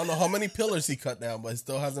fallen. I don't know how many pillars he cut down, but it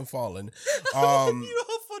still hasn't fallen. You know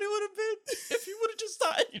how funny it would have been if he would have just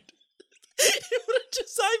died. He would have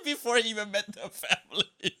just died before he even met the family.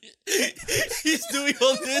 He's doing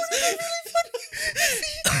all this.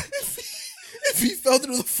 If he fell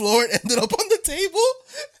through the floor and ended up on the table,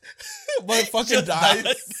 but fucking Just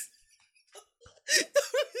dies.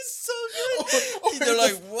 It's so good. Or They're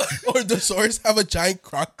like, what? Or the Sawyers have a giant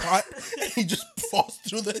crock pot and he just falls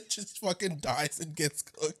through just fucking dies and gets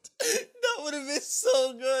cooked. That would have been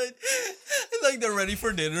so good. Like they're ready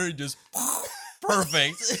for dinner and just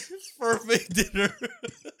perfect. Perfect dinner.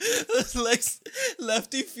 It's like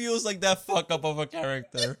Lefty feels like that fuck up of a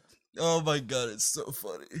character. Oh my god, it's so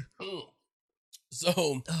funny.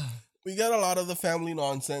 So we got a lot of the family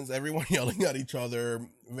nonsense, everyone yelling at each other,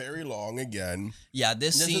 very long again. Yeah,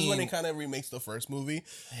 this scene is when it kind of remakes the first movie.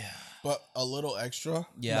 Yeah. But a little extra.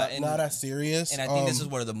 Yeah, Not as serious. And I think this is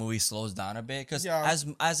where the movie slows down a bit because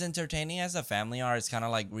as entertaining as the family are, it's kind of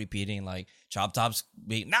like repeating like Chop Top's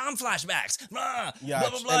now I'm flashbacks. Blah, blah,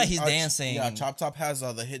 blah, blah. He's dancing. Yeah, Chop Top has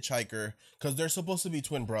the hitchhiker because they're supposed to be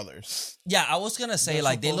twin brothers. Yeah, I was gonna say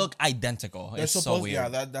they look identical. It's so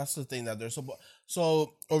weird. Yeah, that's the thing that they're supposed.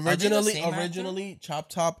 So Are they the same originally Chop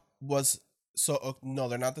Top was no,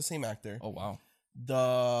 they're not the same actor. Oh wow.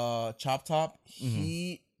 The Chop Top,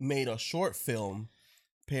 he made a short film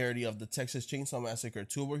parody of the Texas Chainsaw Massacre.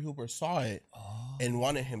 Tuber Hooper saw it and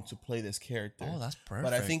wanted him to play this character. Oh, that's perfect.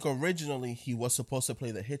 But I think originally he was supposed to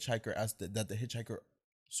play the hitchhiker that the hitchhiker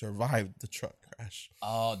survived the truck crash.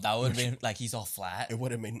 Oh, that would have been like he's all flat. It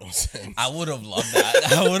would have made no sense. I would have loved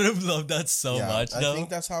that. I would have loved that so much. I think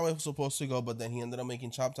that's how it was supposed to go, but then he ended up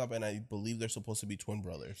making Chop Top, and I believe they're supposed to be twin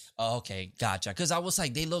brothers. Okay, gotcha. Because I was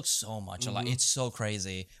like, they look so much alike. It's so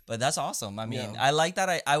crazy, but that's awesome. I mean, I like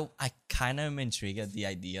that. I kind of am intrigued at the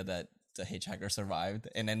idea that the hitchhiker survived,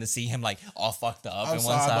 and then to see him like all fucked up I'm in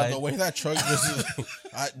sorry, one side. but the way that truck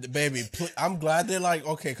just, baby, I'm glad they're like,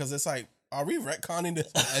 okay, because it's like, are we retconning this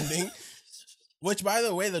ending? Which, by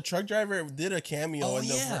the way, the truck driver did a cameo in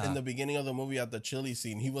the beginning of the movie at the chili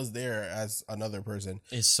scene. He was there as another person.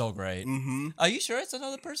 It's so great. Mm-hmm. Are you sure it's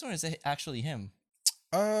another person, or is it actually him?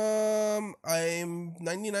 I'm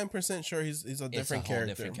 99% sure he's a different character.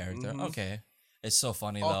 Different character. Mm-hmm. Okay, it's so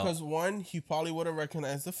funny though. though. Because one, he probably would have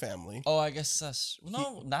recognized the family. Oh, I guess that's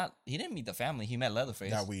he didn't meet the family. He met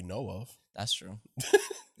Leatherface that we know of. That's true.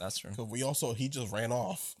 That's true. Because he just ran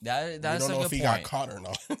off. That's we don't know a good if he point. got caught or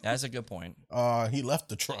not. That's a good point. He left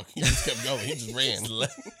the truck. He just kept going. He just ran.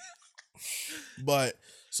 But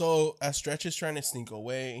So as Stretch is trying to sneak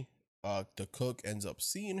away, the cook ends up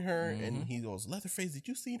seeing her, and he goes, "Leatherface, did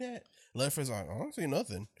you see that?" Leatherface like, "I don't see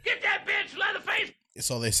nothing." Get that bitch, Leatherface!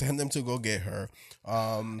 So they send them to go get her.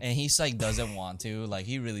 And he's like doesn't want to, like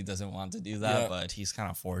he really doesn't want to do that, Yeah. but he's kind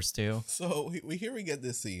of forced to. So we get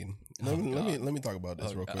this scene. Let me talk about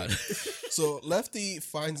this real God. quick. So Lefty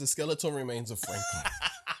finds the skeletal remains of Franklin.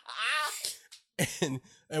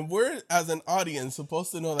 And we're, as an audience,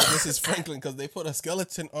 supposed to know that this is Franklin because they put a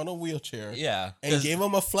skeleton on a wheelchair Yeah, and gave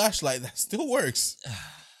him a flashlight that still works.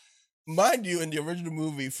 Mind you, in the original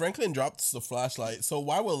movie, Franklin dropped the flashlight. So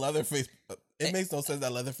why would Leatherface... It makes no sense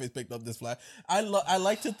that Leatherface picked up this flash. I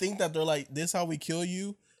like to think that they're like, this how we kill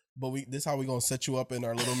you, but this how we gonna set you up in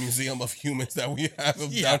our little museum of humans that we have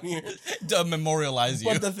down here. to memorialize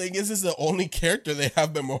you. But the thing is the only character they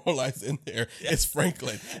have memorialized in there is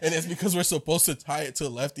Franklin. And it's because we're supposed to tie it to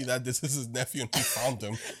Lefty that this is his nephew and we found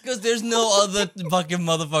him. Because there's no other fucking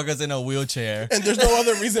motherfuckers in a wheelchair. And there's no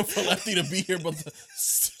other reason for Lefty to be here but to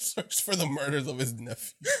search for the murders of his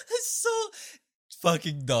nephew. It's so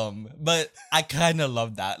fucking dumb, but I kind of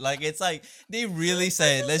love that. Like, it's like they really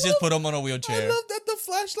said, let's just put him on a I wheelchair. love that the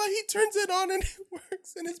flashlight, he turns it on and it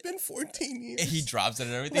works, and it's been 14 years. And he drops it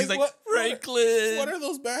and everything. Like, He's like, what- Franklin. What are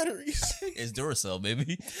those batteries? It's Duracell,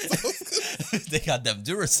 baby. They got them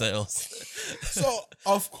Duracells. So,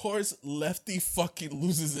 of course, Lefty fucking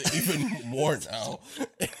loses it even more now.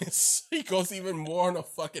 He goes even more on a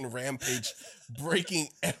fucking rampage, breaking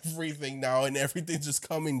everything now, and everything's just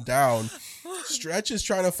coming down. Stretch is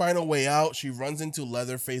trying to find a way out. She runs into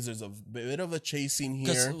Leatherface. There's a bit of a chase scene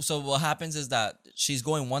here. So what happens is that she's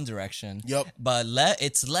going one direction. Yep. But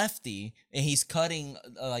it's Lefty, and he's cutting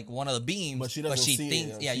like one of the beams. But she doesn't see it,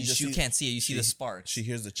 thinks, yeah. She just you sees- can't see it. You see the sparks. She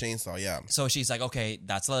hears the chainsaw, yeah. So she's like, okay,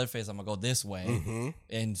 that's Leatherface. I'm gonna go this way,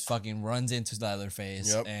 and fucking runs into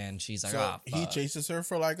Leatherface, Yep. and she's like, So he fuck. chases her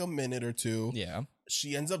for like a minute or two. Yeah.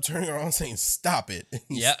 She ends up turning around saying, "Stop it." And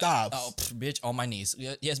he Yeah. stops. Oh, bitch, on my knees.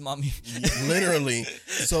 Yes, mommy. Literally.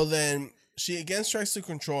 So then she again tries to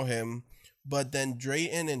control him, but then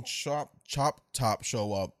Drayton and Chop Top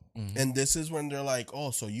show up. And this is when they're like,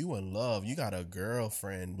 "Oh, so you in love? You got a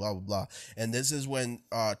girlfriend?" Blah blah blah. And this is when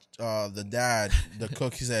the dad, the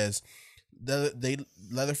cook, he says,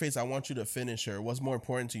 Leatherface, I want you to finish her. What's more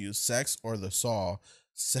important to you, sex or the saw?"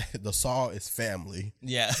 The saw is family.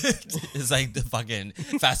 Yeah. It's like the fucking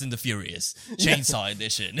Fast and the Furious Chainsaw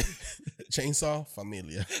Edition. Chainsaw,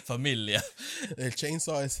 familia. Familia. El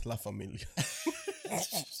chainsaw is la familia.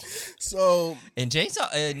 So And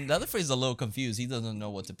Leatherface is a little confused. He doesn't know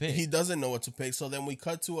what to pick. he doesn't know what to pick. So then we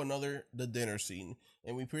cut to the dinner scene.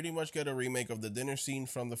 And we pretty much get a remake of the dinner scene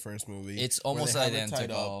from the first movie. It's where almost they have it tied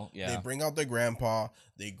identical, up. yeah. They bring out their grandpa.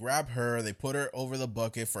 They grab her. They put her over the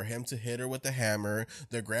bucket for him to hit her with the hammer.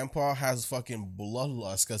 Their grandpa has fucking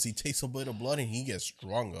bloodlust because he takes a bit of blood and he gets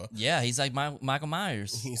stronger. Yeah, he's like Michael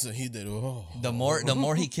Myers. He did. Oh, The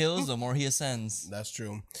more he kills, the more he ascends. that's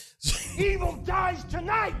true. Evil dies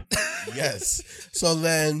tonight! Yes. So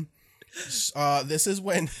then, this is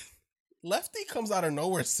when Lefty comes out of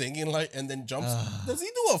nowhere singing like, and then jumps. Does he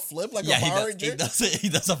do a flip like Yeah, a Power he Ranger? does it. He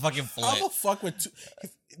does a fucking How the flip. fuck with two?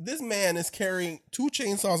 This man is carrying two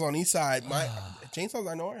chainsaws on each side. My chainsaws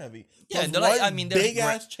I know are heavy. Yeah, Plus they're like- one I mean, they're big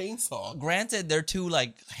ass chainsaw. Granted, they're two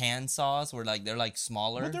like hand saws where like they're like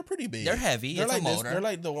smaller. But they're pretty big. They're heavy. They're It's like a motor. They're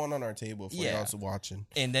like the one on our table for Yeah. y'all watching.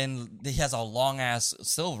 And then he has a long ass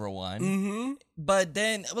silver one. Mm-hmm. But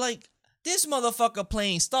then like this motherfucker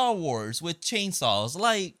playing Star Wars with chainsaws.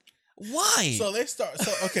 Like, why? So they start.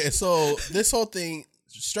 So okay. So this whole thing,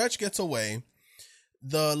 Stretch gets away.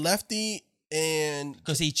 The Lefty and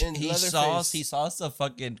Because he Leatherface- saws the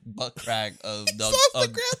fucking butt crack of the Sauce the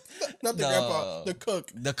of not the the- grandpa, the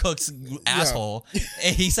cook. the cook's asshole,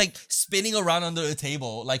 and he's like spinning around under the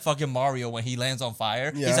table like fucking Mario when he lands on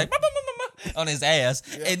fire. Yeah. He's like "Bah, bah, bah, bah, bah," on his ass,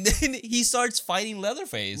 and then he starts fighting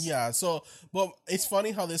Leatherface. Yeah. So, but it's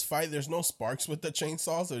funny how this fight. There's no sparks with the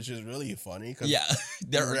chainsaws, which is really funny. Cause Yeah, in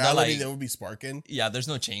they're reality, like they would be sparking. yeah. There's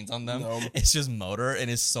no chains on them. No. It's just motor, and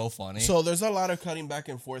it's so funny. So there's a lot of cutting back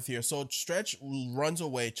and forth here. So Stretch runs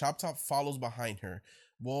away. Chop Top follows behind her.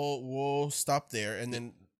 We'll stop there, and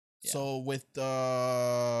then so with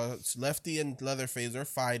Lefty and Leatherface, they're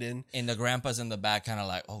fighting. and the grandpa's in the back, kind of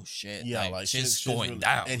like, oh shit, Yeah, like shit's shit's going really-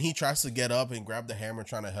 down. and he tries to get up and grab the hammer,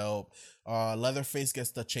 trying to help. Leatherface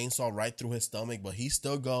gets the chainsaw right through his stomach, but he's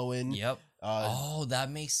still going. Yep. Uh, Oh, that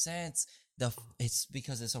makes sense. It's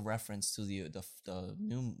because it's a reference to the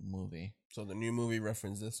new movie. So the new movie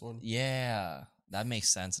referenced this one. Yeah, That makes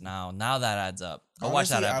sense now. Now that adds up. Go watch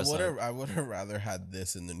that episode. I would have rather had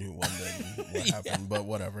this in the new one than what happened, but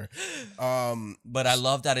whatever. But I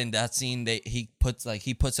love that in that scene he puts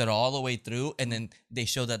it all the way through, and then they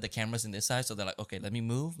show that the camera's in this side, so they're like, okay, let me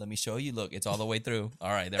move, let me show you. Look, it's all the way through.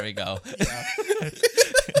 All right, there we go.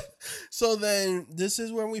 So then this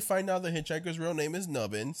is when we find out the hitchhiker's real name is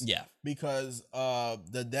Nubbins. Yeah. Because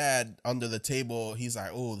the dad under the table, he's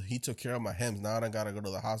like, oh, he took care of my hems. Now I gotta go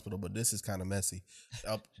to the hospital, but this is kind of messy.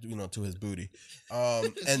 Up, to his booty.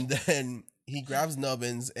 And then he grabs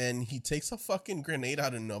Nubbins and he takes a fucking grenade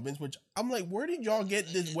out of Nubbins, which I'm like, where did y'all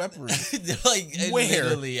get this weaponry? Like Where?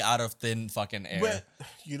 literally out of thin fucking air. But,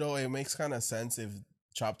 it makes kind of sense if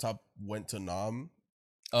Chop Top went to Nam.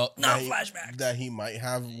 Oh, no flashbacks. That he might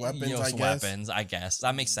have weapons, I guess. Weapons, I guess.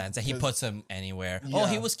 That makes sense. And he puts him anywhere. Yeah. Oh,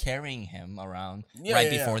 he was carrying him around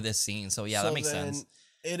before this scene. So, yeah, that makes sense.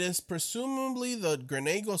 It is presumably the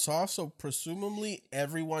grenade goes off, so presumably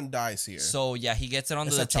everyone dies here. So, yeah, he gets it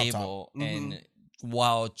onto the table. And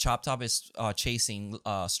while Chop Top is chasing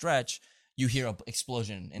Stretch, you hear an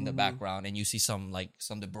explosion in the background and you see some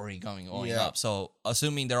debris going up. So,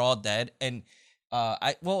 assuming they're all dead. And,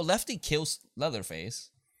 Lefty kills Leatherface.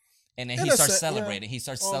 And then he starts celebrating. Yeah. He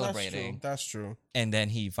starts celebrating. That's true. And then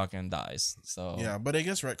he fucking dies. So yeah, but I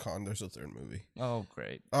guess retcon. There's a third movie. Oh,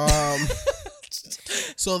 great.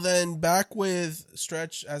 So then back with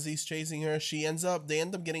Stretch as he's chasing her, they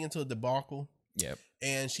end up getting into a debacle. Yep.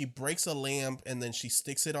 And she breaks a lamp and then she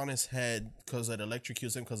sticks it on his head because it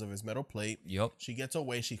electrocutes him because of his metal plate. Yep. She gets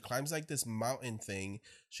away. She climbs like this mountain thing.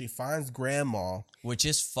 She finds Grandma. Which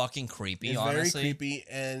is fucking creepy, it's honestly. Very creepy.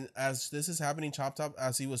 And as this is happening, Chop Top,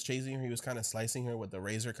 as he was chasing her, he was kind of slicing her with the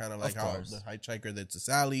razor, kind of like how the hitchhiker did to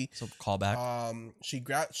Sally. So callback.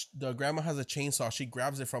 The grandma has a chainsaw. She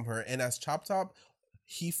grabs it from her. And as Chop Top,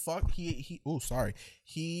 he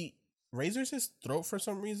razors his throat for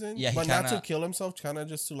some reason. Yeah, but not to kill himself, kind of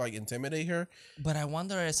just to like intimidate her. But I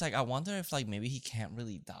wonder if like maybe he can't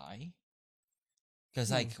really die.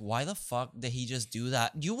 Because like, why the fuck did he just do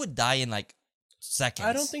that? You would die in like seconds.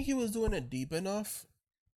 I don't think he was doing it deep enough.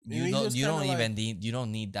 You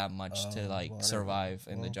don't need that much to like survive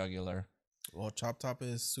in the jugular. Well, Chop Top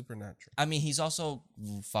is supernatural. I mean, he's also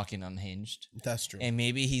fucking unhinged. That's true. And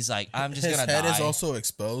maybe he's like, I'm just gonna die. His head is also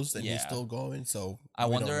exposed, and he's still going. So I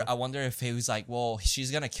wonder if he was like, well,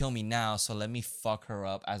 she's gonna kill me now, so let me fuck her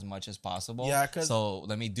up as much as possible. Yeah, so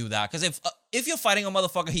let me do that. Because if you're fighting a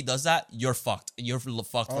motherfucker, he does that, you're fucked. You're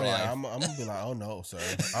fucked for life. I'm gonna be like, oh no, sir.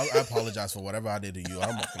 I apologize for whatever I did to you.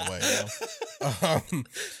 I'm walking away.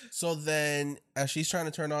 So then, as she's trying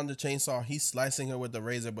to turn on the chainsaw, he's slicing her with the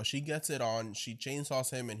razor, but she gets it on. She chainsaws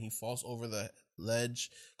him, and he falls over the ledge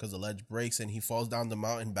because the ledge breaks, and he falls down the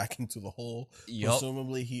mountain back into the hole. Yep.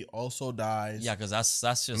 Presumably, he also dies. Yeah, because that's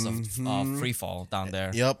just a free fall down there.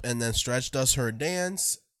 Yep. And then Stretch does her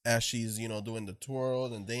dance as she's doing the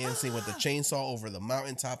twirl and dancing with the chainsaw over the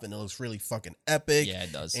mountaintop, and it looks really fucking epic. Yeah,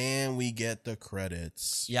 it does. And we get the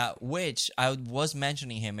credits. Yeah, which I was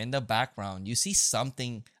mentioning him in the background. You see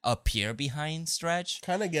something appear behind Stretch,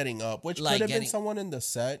 kind of getting up, which could have been someone in the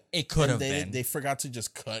set. It could have been. They forgot to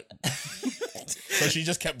just cut. So she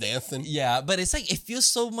just kept dancing. Yeah, but it's like it feels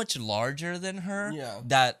so much larger than her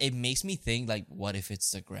that it makes me think like, what if it's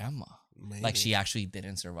the grandma? Maybe. Like she actually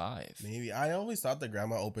didn't survive. Maybe. I always thought the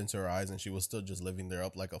grandma opens her eyes and she was still just living there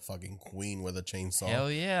up like a fucking queen with a chainsaw.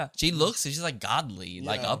 Hell yeah. she's like godly,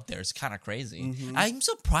 like up there. It's kind of crazy. Mm-hmm. I'm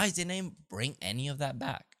surprised they didn't bring any of that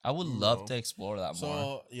back. I would love to explore that more.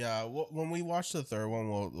 So, yeah, when we watch the third one,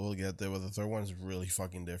 we'll get there. But the third one is really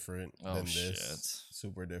fucking different than this. Shit.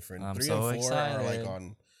 Super different. I'm 3 so and 4 excited. are like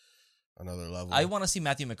on another level. I want to see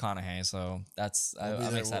Matthew McConaughey, so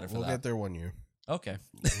I'm excited for that. We'll get there one year. Okay.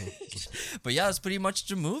 But yeah, that's pretty much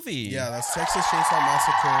the movie. Yeah, that's Texas Chainsaw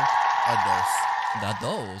Massacre a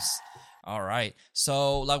dose. All right.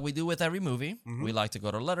 So, like we do with every movie, we like to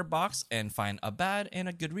go to Letterboxd and find a bad and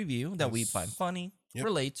a good review that we find funny,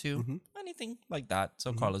 relate to, anything like that.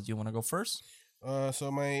 So, Carlos, do you want to go first?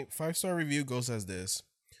 So my 5-star review goes as this: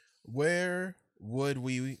 where would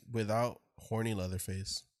we without horny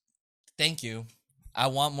Leatherface? Thank you. I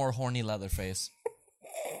want more horny Leatherface.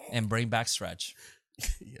 And bring back Stretch.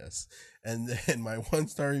 Yes. And then my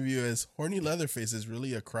 1-star review is: horny Leatherface is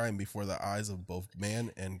really a crime before the eyes of both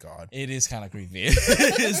man and God. It is kind of creepy.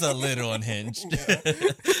 It's a little unhinged. Yeah.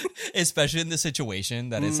 Especially in the situation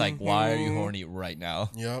that it's like, why are you horny right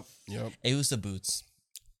now? Yep. It was the boots.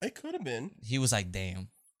 It could have been. He was like, damn.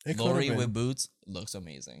 Lori with boots looks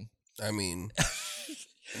amazing. I mean,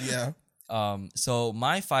 yeah. So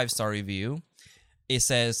my 5-star review it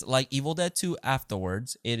says, like Evil Dead 2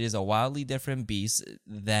 afterwards, it is a wildly different beast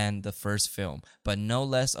than the first film, but no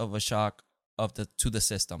less of a shock to the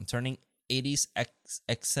system, turning 80s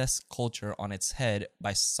excess culture on its head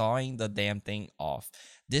by sawing the damn thing off.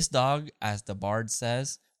 This dog, as the bard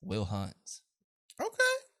says, will hunt. Okay.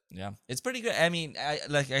 Yeah, it's pretty good. I mean,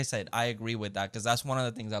 like I said, I agree with that because that's one of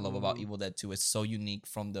the things I love about Evil Dead 2. It's so unique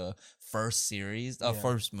from the first series,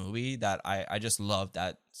 first movie, that I just love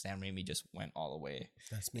that Sam Raimi just went all the way.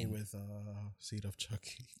 That's me with Seed of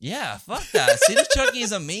Chucky. Yeah, fuck that. Seed of Chucky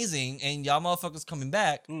is amazing, and y'all motherfuckers coming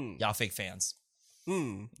back. Y'all fake fans.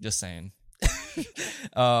 Just saying.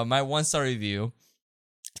 My 1-star review,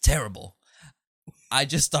 terrible. I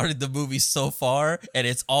just started the movie so far, and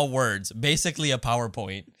it's all words, basically a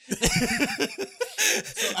PowerPoint.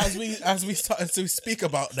 So as we speak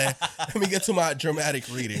about that, let me get to my dramatic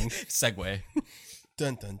reading. Segue.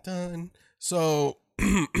 Dun dun dun. So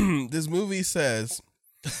this movie says,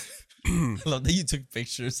 I love that you took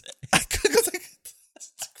pictures.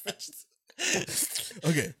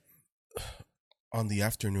 Okay. On the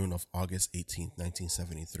afternoon of August 18th,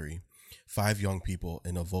 1973. 5 young people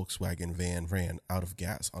in a Volkswagen van ran out of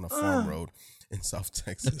gas on a farm road in South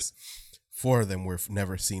Texas. 4 of them were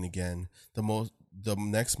never seen again. The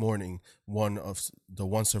next morning, one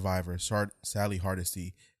survivor, Sally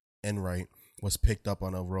Hardesty Enright, was picked up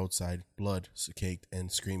on a roadside, blood-caked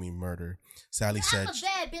and screaming murder. Sally said, "I'm a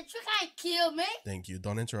bad bitch. You can't kill me." Thank you.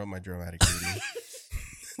 Don't interrupt my dramatic reading.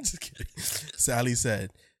 Just kidding. Sally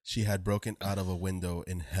said she had broken out of a window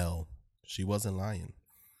in hell. She wasn't lying.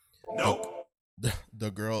 Nope.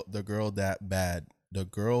 The girl that bad. The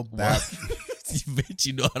girl What? bad. You bitch,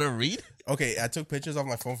 you know how to read? Okay, I took pictures off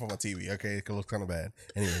my phone from my TV. Okay, it looks kind of bad.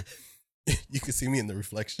 Anyway, you can see me in the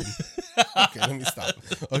reflection. Okay, let me stop.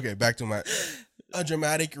 Okay, back to a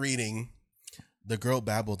dramatic reading. The girl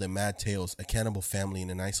babbled in mad tales. A cannibal family in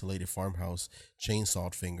an isolated farmhouse,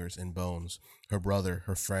 chainsawed fingers and bones. Her brother,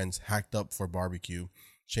 her friends, hacked up for barbecue.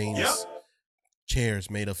 Chairs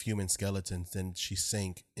made of human skeletons. Then she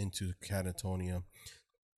sank into catatonia.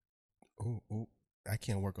 Oh, I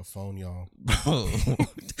can't work a phone, y'all.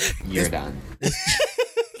 You're done.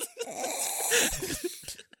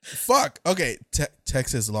 Fuck. Okay,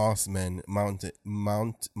 Texas lost men mounted a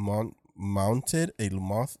month.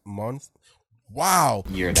 Wow.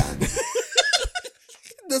 You're done.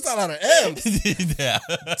 That's not a lot of M's. Yeah.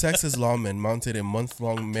 Texas lawmen mounted a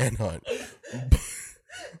month-long manhunt.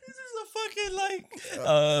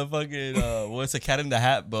 What's a Cat in the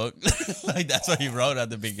Hat book? Like that's what he wrote at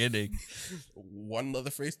the beginning. 1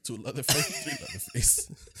 Leatherface, 2 Leatherface, 3 Leatherface.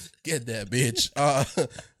 Get that bitch.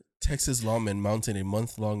 Texas lawmen mounted a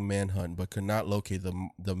month-long manhunt, but could not locate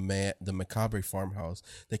the macabre farmhouse.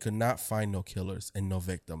 They could not find no killers and no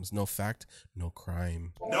victims. No fact, no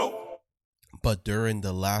crime. Nope. But during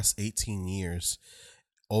the last 18 years,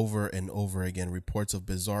 over and over again, reports of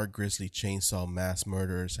bizarre grisly chainsaw mass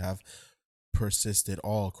murders have persisted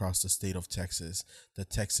all across the state of Texas. The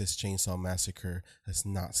Texas Chainsaw Massacre has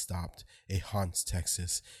not stopped. It haunts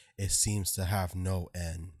Texas. It seems to have no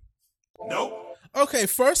end. Nope. Okay,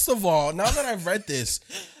 first of all, now that I've read this,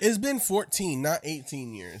 it's been 14, not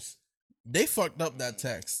 18 years. They fucked up that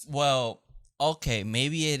text. Well, okay,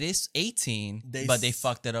 maybe it is 18, but they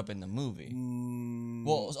fucked it up in the movie.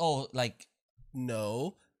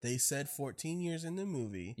 No, they said 14 years in the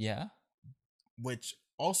movie. Yeah. Which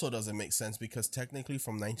also doesn't make sense because technically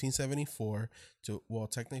from 1974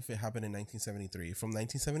 technically if it happened in 1973, from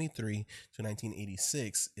 1973 to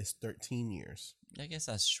 1986 is 13 years. I guess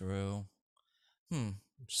that's true.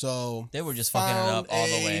 So they were just fucking it up all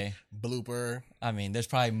the way. Blooper. I mean, there's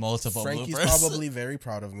probably multiple Frankie's bloopers. probably very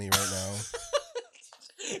proud of me right now.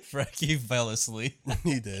 Frankie fell asleep.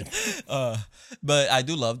 He did. But I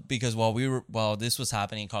do love because while this was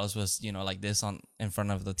happening, Carlos was, like this in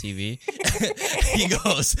front of the TV. He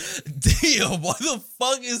goes, "Damn, why the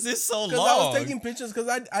fuck is this so long?" Because I was taking pictures because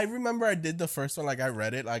I remember I did the first one, like I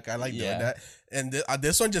read it, like I like doing that. And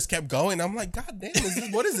this one just kept going. I'm like, God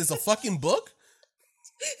damn, what is this, a fucking book?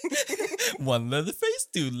 1 Leatherface,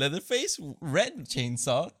 2 Leatherface, red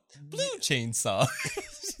chainsaw, blue chainsaw.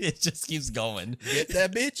 It just keeps going. Get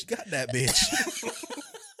that bitch, got that bitch.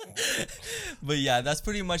 But yeah, that's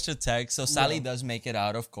pretty much the text. So Sally does make it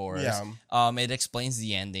out, of course. Yeah. It explains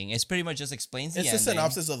the ending. It's pretty much just explains the ending. It's a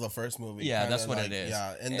synopsis of the first movie. Yeah, that's what it is.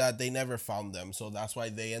 Yeah, and that they never found them, so that's why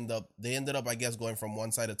they ended up, I guess, going from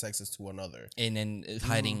one side of Texas to another, and then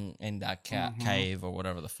hiding in that cave or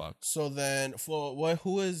whatever the fuck. So then,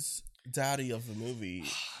 who is daddy of the movie?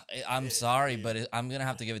 I'm sorry, but I'm gonna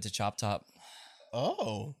have to give it to Chop Top.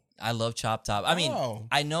 Oh, I love Chop Top. I mean,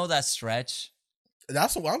 I know that stretch.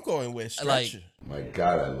 That's what I'm going with. Stretch. Like, My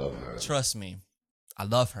God, I love her. trust me, I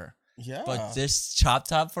love her. Yeah. But this Chop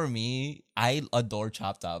Top for me, I adore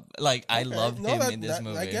Chop Top. Like I love him in this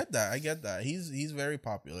movie. I get that. He's very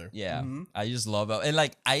popular. Yeah, Mhm. I just love it, and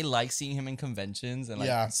like I like seeing him in conventions and like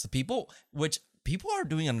Yeah. people are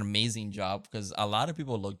doing an amazing job because a lot of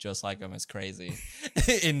people look just like him. It's crazy,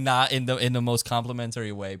 in the most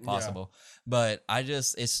complimentary way possible. But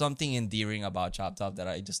it's something endearing about Chop Top that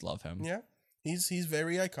I just love him. Yeah. He's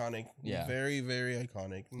very iconic. Yeah. Very, very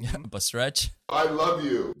iconic. Yeah, Mhm. but Stretch, I love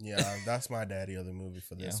you. Yeah, that's my daddy of the movie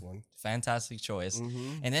for this Yeah. one. fantastic choice.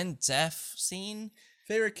 Mhm. And then death scene,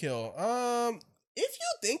 Favorite kill. If you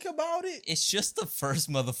think about it, it's just the first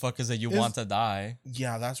motherfuckers that you It's- want to die.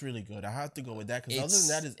 yeah, that's really good. I have to go with that because other It's-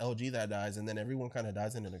 than that is LG that dies, and then everyone kind of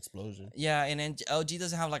dies in an explosion. Yeah, and then LG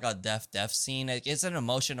doesn't have like a death scene. It's an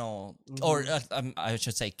emotional, Mm-hmm. or I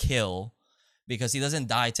should say, kill, because he doesn't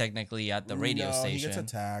die technically at the radio No, station. he gets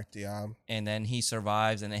attacked. Yeah, And then he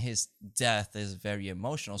survives, and then his death is very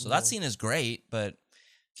emotional. So that scene is great, but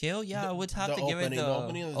kill, yeah, I would have to give it the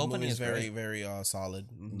opening of this movie is very, great. very solid.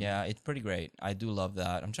 Mhm. Yeah, it's pretty great. I do love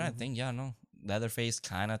that. I'm trying Mm-hmm. to think. Yeah, no, Leatherface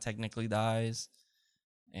kind of technically dies,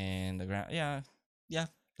 and the ground. Yeah.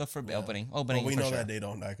 The opening. But we for know sure. that they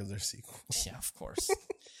don't die because they're sequels. Yeah, of course.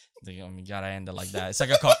 You gotta end it like that.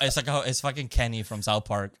 It's fucking Kenny from South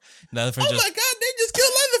Park. Leatherface Oh my god, they just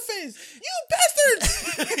killed Leatherface! You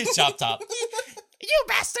bastards! just Chop Top. You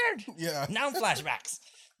bastard! Yeah. Now flashbacks.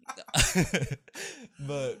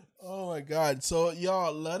 But Oh my god. So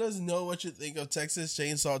y'all let us know what you think of Texas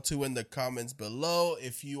Chainsaw 2 in the comments below.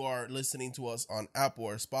 If you are listening to us on Apple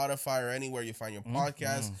or Spotify or anywhere you find your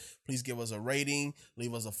podcast, please give us a rating,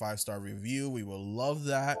 leave us a 5-star review. We will love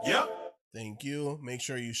that. Yep. Thank you. Make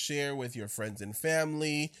sure you share with your friends and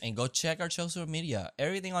family. and go check our social media.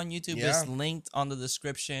 Everything on YouTube Yeah. is linked on the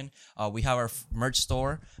description. We have our merch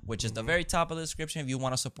store, which is the very top of the description. If you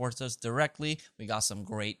want to support us directly, we got some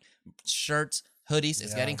great shirts, hoodies.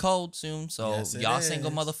 It's Yeah. getting cold soon, so Yes, it y'all single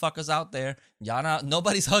is. motherfuckers out there,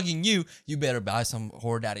 nobody's hugging you. You better buy some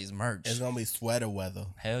Whore Daddy's merch. It's gonna be sweater weather.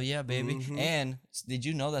 Hell yeah, baby! Mhm. And did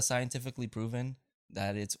you know that scientifically proven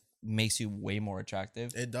that it makes you way more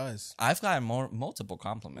attractive? It does. I've gotten multiple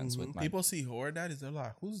compliments with my People see horror daddies, they're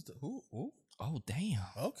like, who? Oh damn.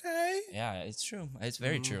 Okay. Yeah, it's true. It's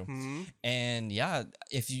very true. Mhm. And yeah,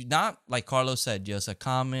 if you not like Carlos said, just a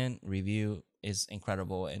comment review is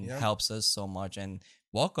incredible and Yeah. helps us so much. And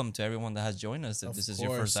welcome to everyone that has joined us. If Of this is your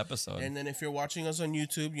first course. episode. And then if you're watching us on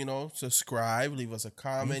YouTube, subscribe, leave us a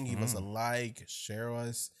comment, give us a like, share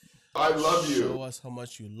us. I love Show you. us how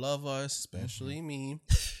much you love us, especially me,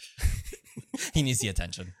 He needs the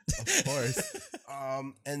attention. of course.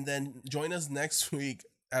 And then join us next week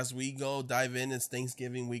as we go dive in. It's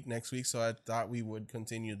Thanksgiving week next week, so I thought we would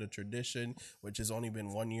continue the tradition, which has only been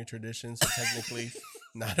 1 year tradition, so technically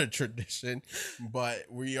not a tradition. But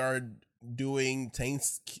we are doing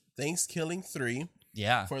Thanksgiving 3.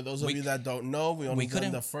 Yeah. For those of We- you that don't know, we only done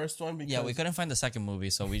couldn't- the first one because Yeah, we couldn't find the second movie,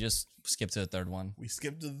 so we just skipped to the third one. we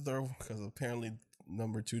skipped to the third one because apparently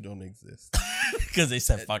number 2 don't exist. Because they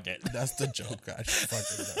said fuck it. That's the joke. I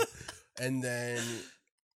fucking know. And then,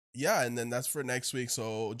 and then that's for next week.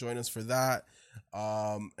 So join us for that.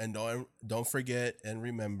 And don't forget and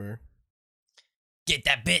remember. Get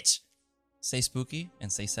that bitch. Stay spooky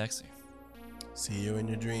and stay sexy. See you in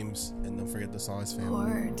your dreams, and don't forget the song is family.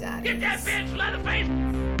 Poor daddy. Get that bitch, Leatherface!